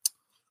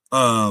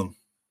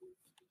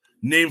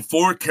 name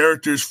 4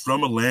 characters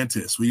from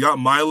Atlantis. We got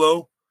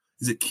Milo.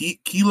 Is it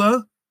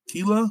Keela?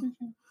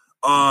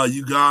 Mm-hmm.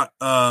 You got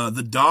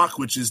the Doc,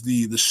 which is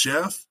the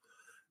chef,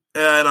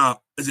 and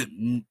is it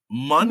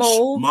Munch?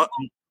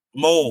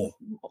 Mole.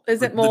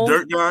 Is it Mole? The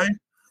dirt guy.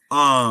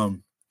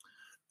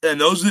 And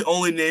those are the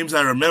only names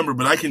I remember.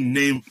 But I can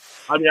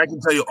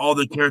tell you all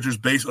the characters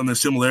based on their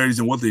similarities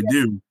and what they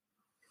do.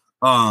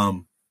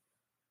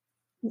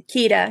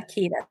 Kita.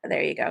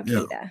 There you go.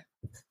 Yeah. Kita.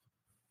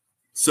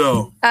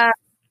 So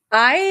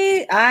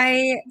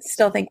I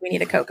still think we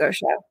need a Coco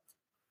show.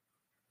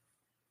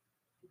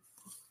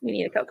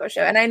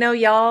 And I know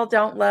y'all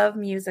don't love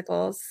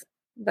musicals,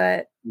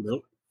 but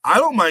nope. I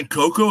don't mind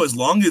Coco as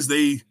long as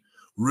they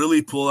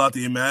really pull out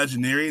the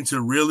Imagineering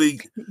to really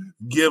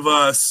give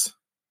us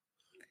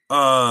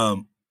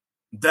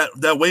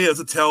that way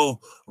to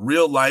tell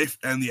real life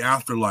and the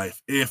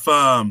afterlife. If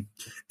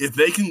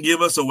they can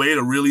give us a way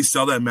to really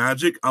sell that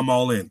magic, I'm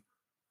all in.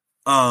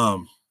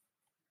 But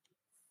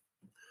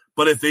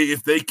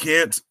if they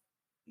can't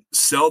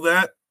sell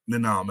that,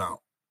 then now I'm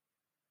out.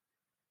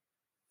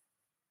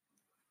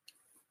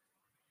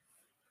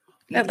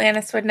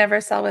 Atlantis would never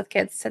sell with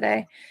kids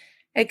today,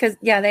 because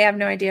they have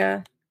no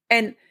idea.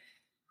 And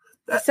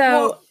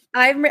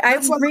I'm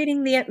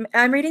reading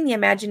the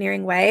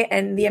Imagineering way,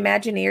 and the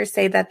Imagineers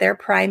say that their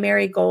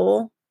primary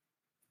goal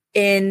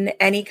in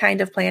any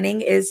kind of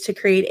planning is to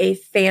create a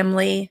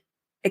family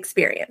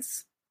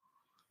experience.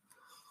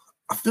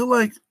 I feel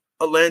like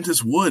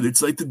Atlantis would.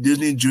 It's like the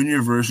Disney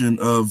Junior version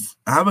of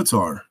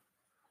Avatar.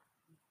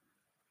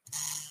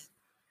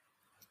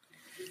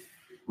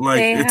 Like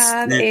they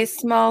have a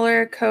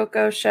smaller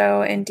Coco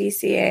show in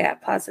DCA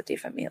at Plaza de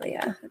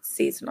Familia. It's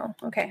seasonal.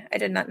 Okay, I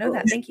did not know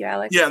that. Thank you,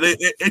 Alex. Yeah,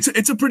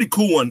 it's a pretty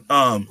cool one.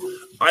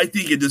 I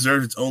think it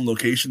deserves its own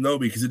location though,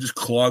 because it just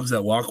clogs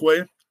that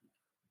walkway.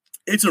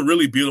 It's a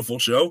really beautiful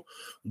show,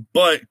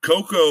 but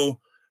Coco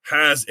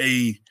has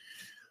a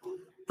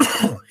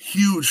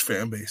huge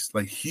fan base,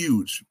 like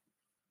huge.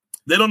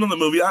 They don't know the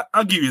movie.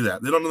 I'll give you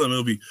that. They don't know the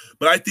movie,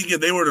 but I think if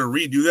they were to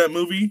redo that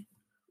movie,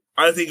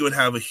 I think it would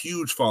have a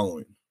huge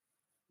following.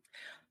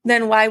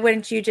 Then why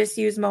wouldn't you just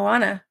use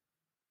Moana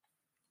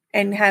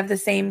and have the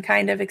same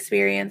kind of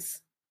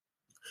experience?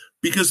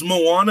 Because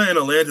Moana and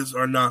Atlantis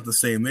are not the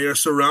same. They are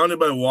surrounded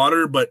by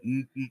water, but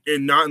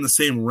not in the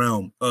same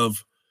realm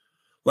of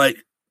like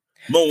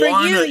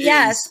Moana. For you,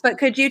 yes, but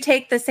could you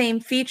take the same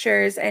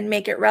features and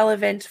make it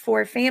relevant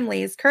for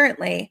families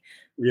currently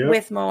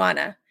with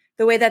Moana?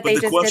 The way that they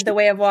just did The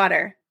Way of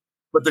Water.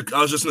 But I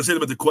was just going to say,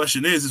 but the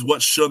question is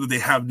what show that they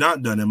have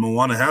not done, and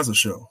Moana has a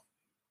show.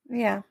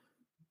 Yeah.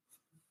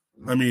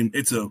 I mean,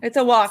 it's a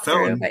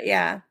walkthrough, but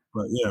yeah.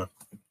 But yeah.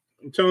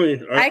 I'm telling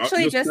you. I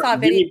actually just saw a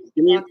video.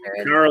 Give me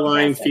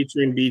Caroline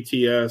featuring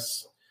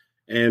BTS,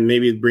 and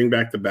maybe bring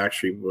back the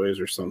Backstreet Boys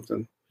or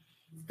something.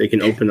 They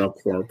can open up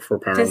for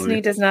Powerline.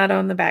 Disney does not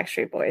own the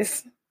Backstreet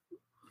Boys.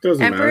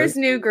 Doesn't Emperor's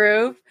matter. New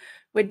Groove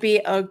would be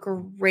a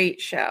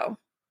great show.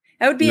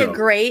 That would be a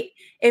great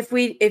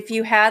if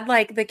you had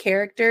like the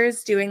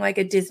characters doing like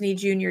a Disney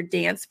Junior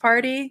dance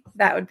party.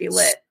 That would be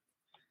lit.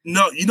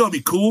 No, it'd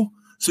be cool.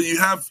 So you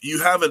have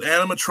an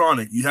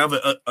animatronic, you have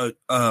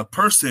a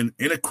person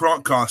in a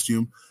Kronk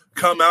costume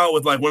come out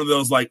with like one of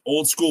those like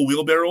old school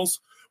wheelbarrows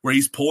where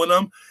he's pulling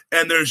them.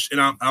 And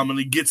I'm going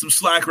to get some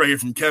slack right here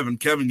from Kevin.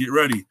 Kevin, get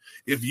ready.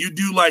 If you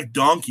do like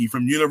Donkey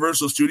from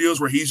Universal Studios,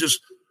 where he's just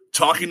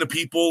talking to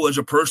people as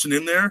a person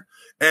in there,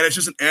 and it's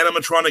just an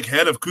animatronic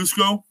head of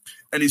Cusco,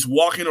 and he's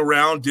walking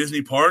around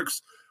Disney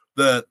parks.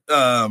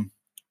 Not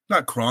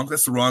Kronk.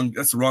 That's the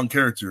wrong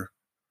character.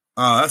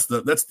 That's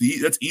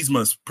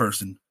Yzma's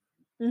person.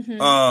 Mm-hmm.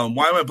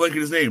 Why am I blanking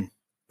his name?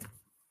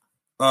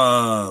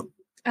 I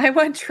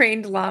want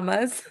trained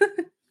llamas.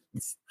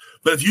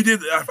 But if you did,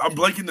 I'm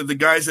blanking the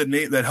guys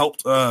that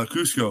helped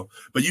Cusco.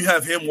 But you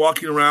have him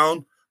walking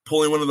around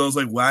pulling one of those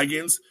like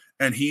wagons,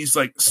 and he's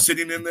like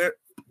sitting in there.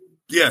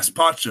 Yes,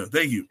 Pacha.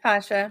 Thank you,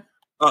 Pacha.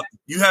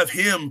 You have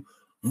him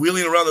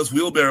wheeling around this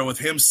wheelbarrow with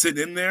him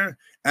sitting in there,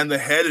 and the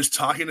head is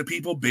talking to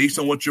people based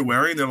on what you're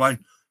wearing. They're like,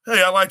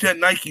 "Hey, I like that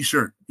Nike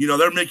shirt." You know,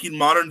 they're making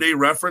modern day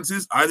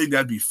references. I think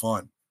that'd be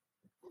fun,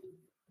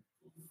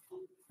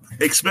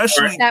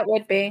 especially that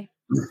would be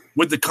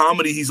with the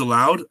comedy he's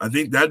allowed. I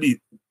think that'd be.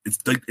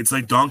 It's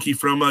like Donkey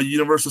from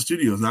Universal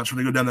Studios. Not trying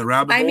to go down that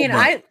rabbit hole. I mean,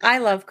 I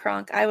love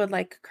Kronk. I would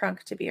like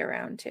Kronk to be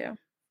around too.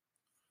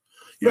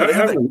 Yeah, I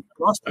have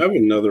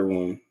another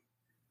one.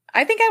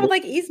 I think I would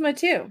like Yzma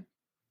too.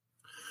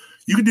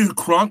 You could do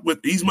Kronk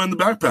with Yzma in the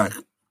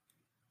backpack.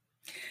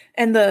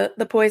 And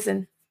the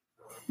poison.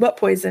 What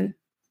poison?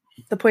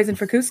 The poison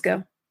for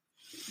Cusco.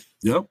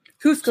 Yep.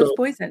 Cusco's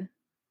poison.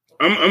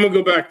 I'm going to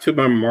go back to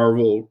my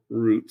Marvel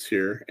roots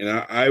here. And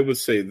I would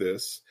say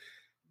this.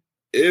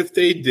 If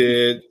they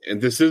did, and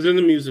this isn't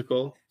a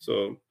musical,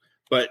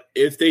 but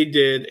if they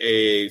did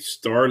a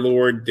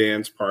Star-Lord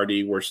dance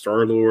party where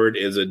Star-Lord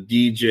is a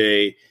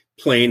DJ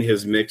playing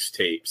his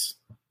mixtapes,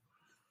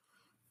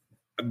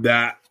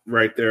 that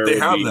right there. They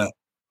have that.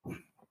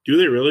 Do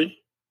they really?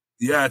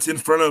 Yeah, it's in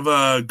front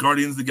of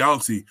Guardians of the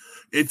Galaxy.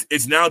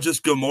 It's now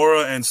just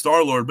Gamora and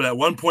Star-Lord, but at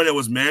one point it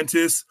was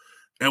Mantis.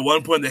 At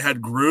one point they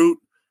had Groot,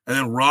 and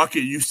then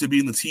Rocket used to be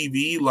in the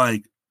TV,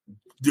 like,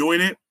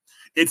 doing it.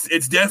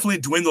 It's definitely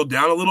dwindled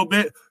down a little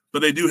bit, but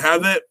they do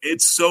have that.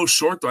 It's so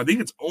short, though. I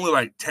think it's only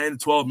like 10 to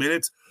 12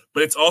 minutes,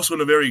 but it's also in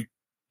a very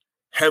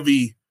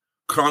heavy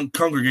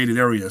congregated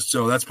area,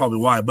 so that's probably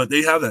why. But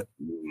they have that.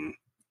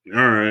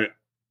 All right.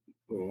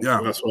 Well, yeah.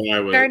 That's what I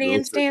would.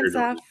 Guardians dance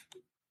off.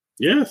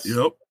 Yes.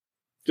 Yep.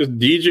 Just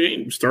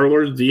DJ,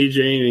 Star-Lord's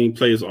DJing, and he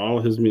plays all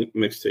his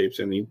mixtapes,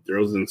 and he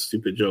throws in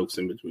stupid jokes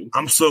in between.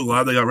 I'm so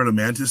glad they got rid of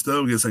Mantis,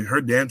 though, because like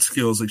her dance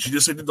skills, like she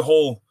just did the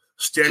whole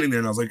standing there,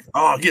 and I was like,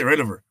 oh, get rid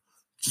of her.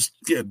 Just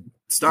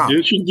stop.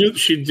 Didn't she do?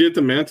 She did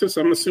the Mantis.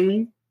 I'm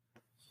assuming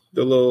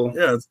the little.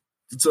 Yeah,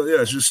 she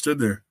just stood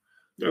there.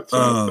 That's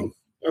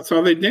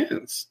how they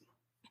dance.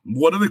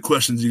 What other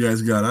questions you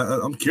guys got?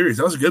 I'm curious.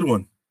 That was a good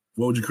one.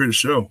 What would you create a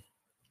show?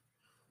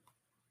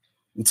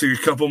 We'll take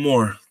a couple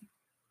more.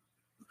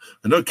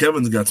 I know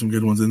Kevin's got some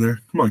good ones in there.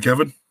 Come on,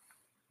 Kevin.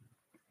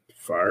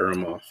 Fire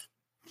them off.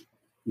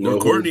 No,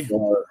 Courtney.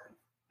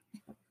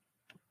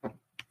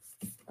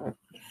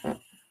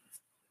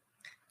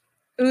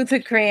 Ooh,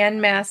 the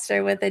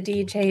Grandmaster with a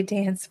DJ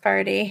dance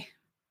party.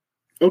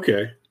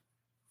 Okay.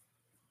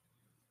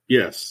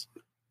 Yes.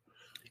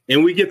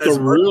 And we get the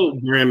real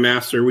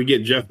Grandmaster. We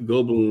get Jeff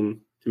Goldblum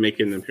to make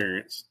an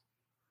appearance.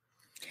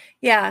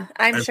 Yeah,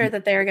 I'm sure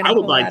that they're going to. I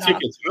would buy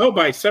tickets. I would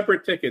buy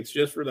separate tickets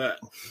just for that.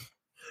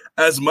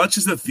 As much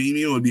as the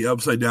theming would be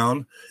upside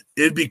down,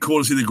 it'd be cool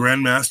to see the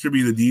Grandmaster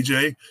be the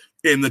DJ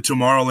in the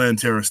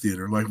Tomorrowland Terrace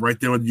Theater, like right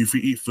there when you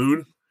eat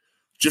food,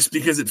 just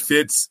because it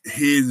fits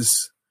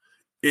his.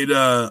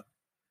 Sakar,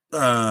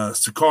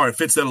 it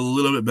fits that a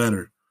little bit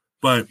better,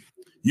 but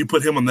you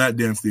put him on that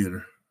dance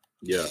theater.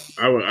 Yeah,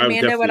 I would.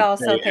 Amanda would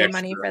also pay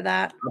money for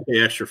that. I'll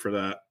pay extra for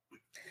that.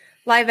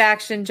 Live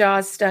action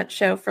Jaws stunt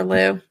show for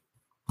Lou.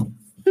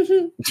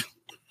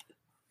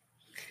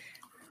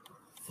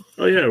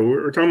 Oh yeah,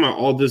 we're talking about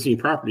all Disney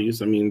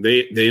properties. I mean,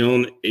 they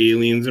own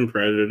Aliens and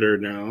Predator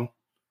now.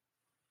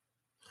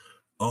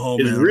 Oh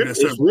is man,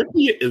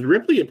 is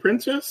Ripley a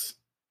princess?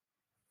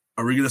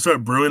 Are we going to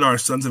start brewing our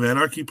Sons of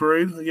Anarchy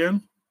parade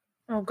again?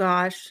 Oh,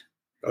 gosh.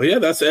 Oh, yeah,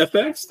 that's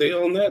FX. They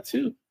own that,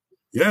 too.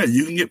 Yeah,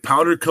 you can get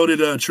powder-coated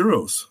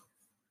churros.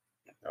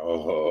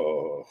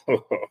 Oh.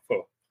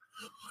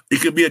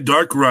 It could be a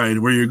dark ride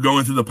where you're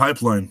going through the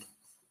pipeline.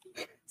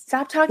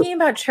 Stop talking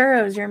about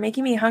churros. You're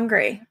making me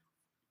hungry.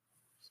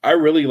 I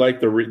really like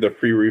the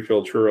free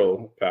refill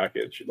churro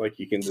package. Like,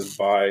 you can just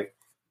buy.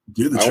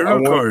 Dude, the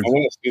churro card. I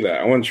want to see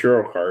that. I want a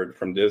churro card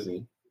from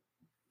Disney.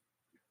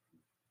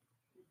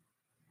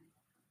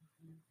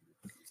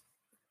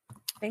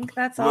 I think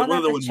that's all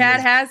that the chat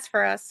has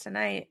for us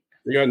tonight.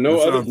 We got no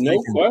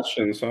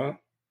questions, huh?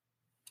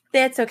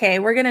 That's okay.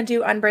 We're going to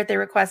do unbirthday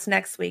requests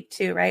next week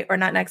too, right? Or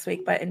not next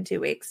week, but in 2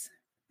 weeks.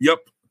 Yep.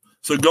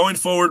 So going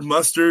forward,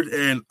 Mustard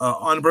and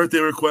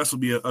unbirthday requests will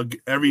be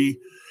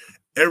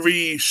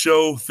every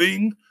show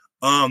thing.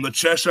 The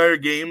Cheshire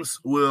Games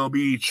will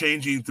be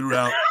changing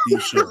throughout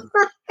these shows.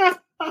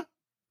 Like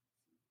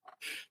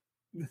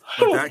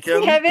that,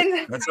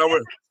 Kevin? That's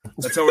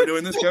how we're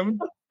doing this, Kevin?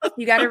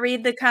 You got to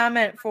read the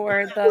comment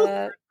for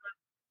the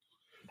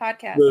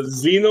podcast. The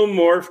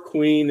Xenomorph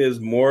Queen is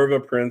more of a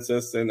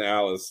princess than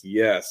Alice.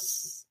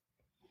 Yes.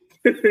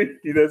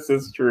 This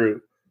is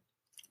true.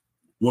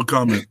 What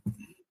comment?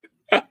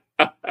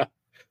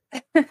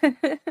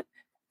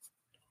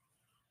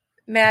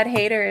 Mad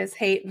Hater is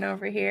hating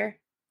over here.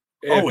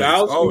 If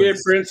Alice can get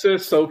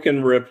princess, so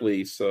can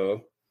Ripley.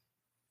 So,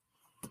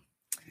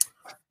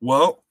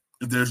 well,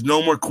 if there's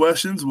no more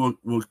questions,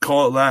 we'll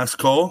call it last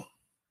call.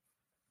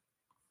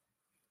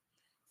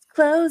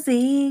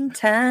 Closing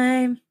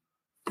time.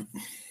 I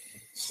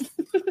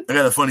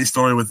got a funny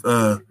story with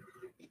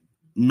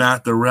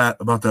Matt the Rat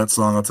about that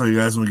song. I'll tell you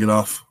guys when we get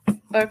off.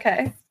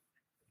 Okay.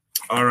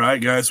 All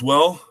right, guys.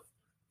 Well,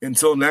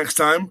 until next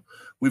time,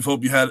 we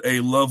hope you had a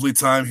lovely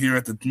time here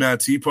at the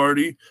Mad Tea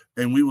Party,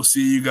 and we will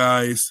see you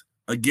guys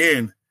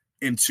again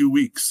in 2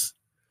 weeks.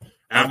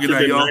 After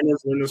the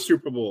Niners win the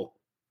Super Bowl.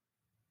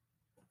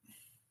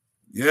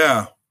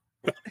 Yeah,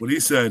 what he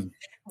said.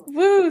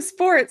 Woo,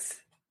 sports.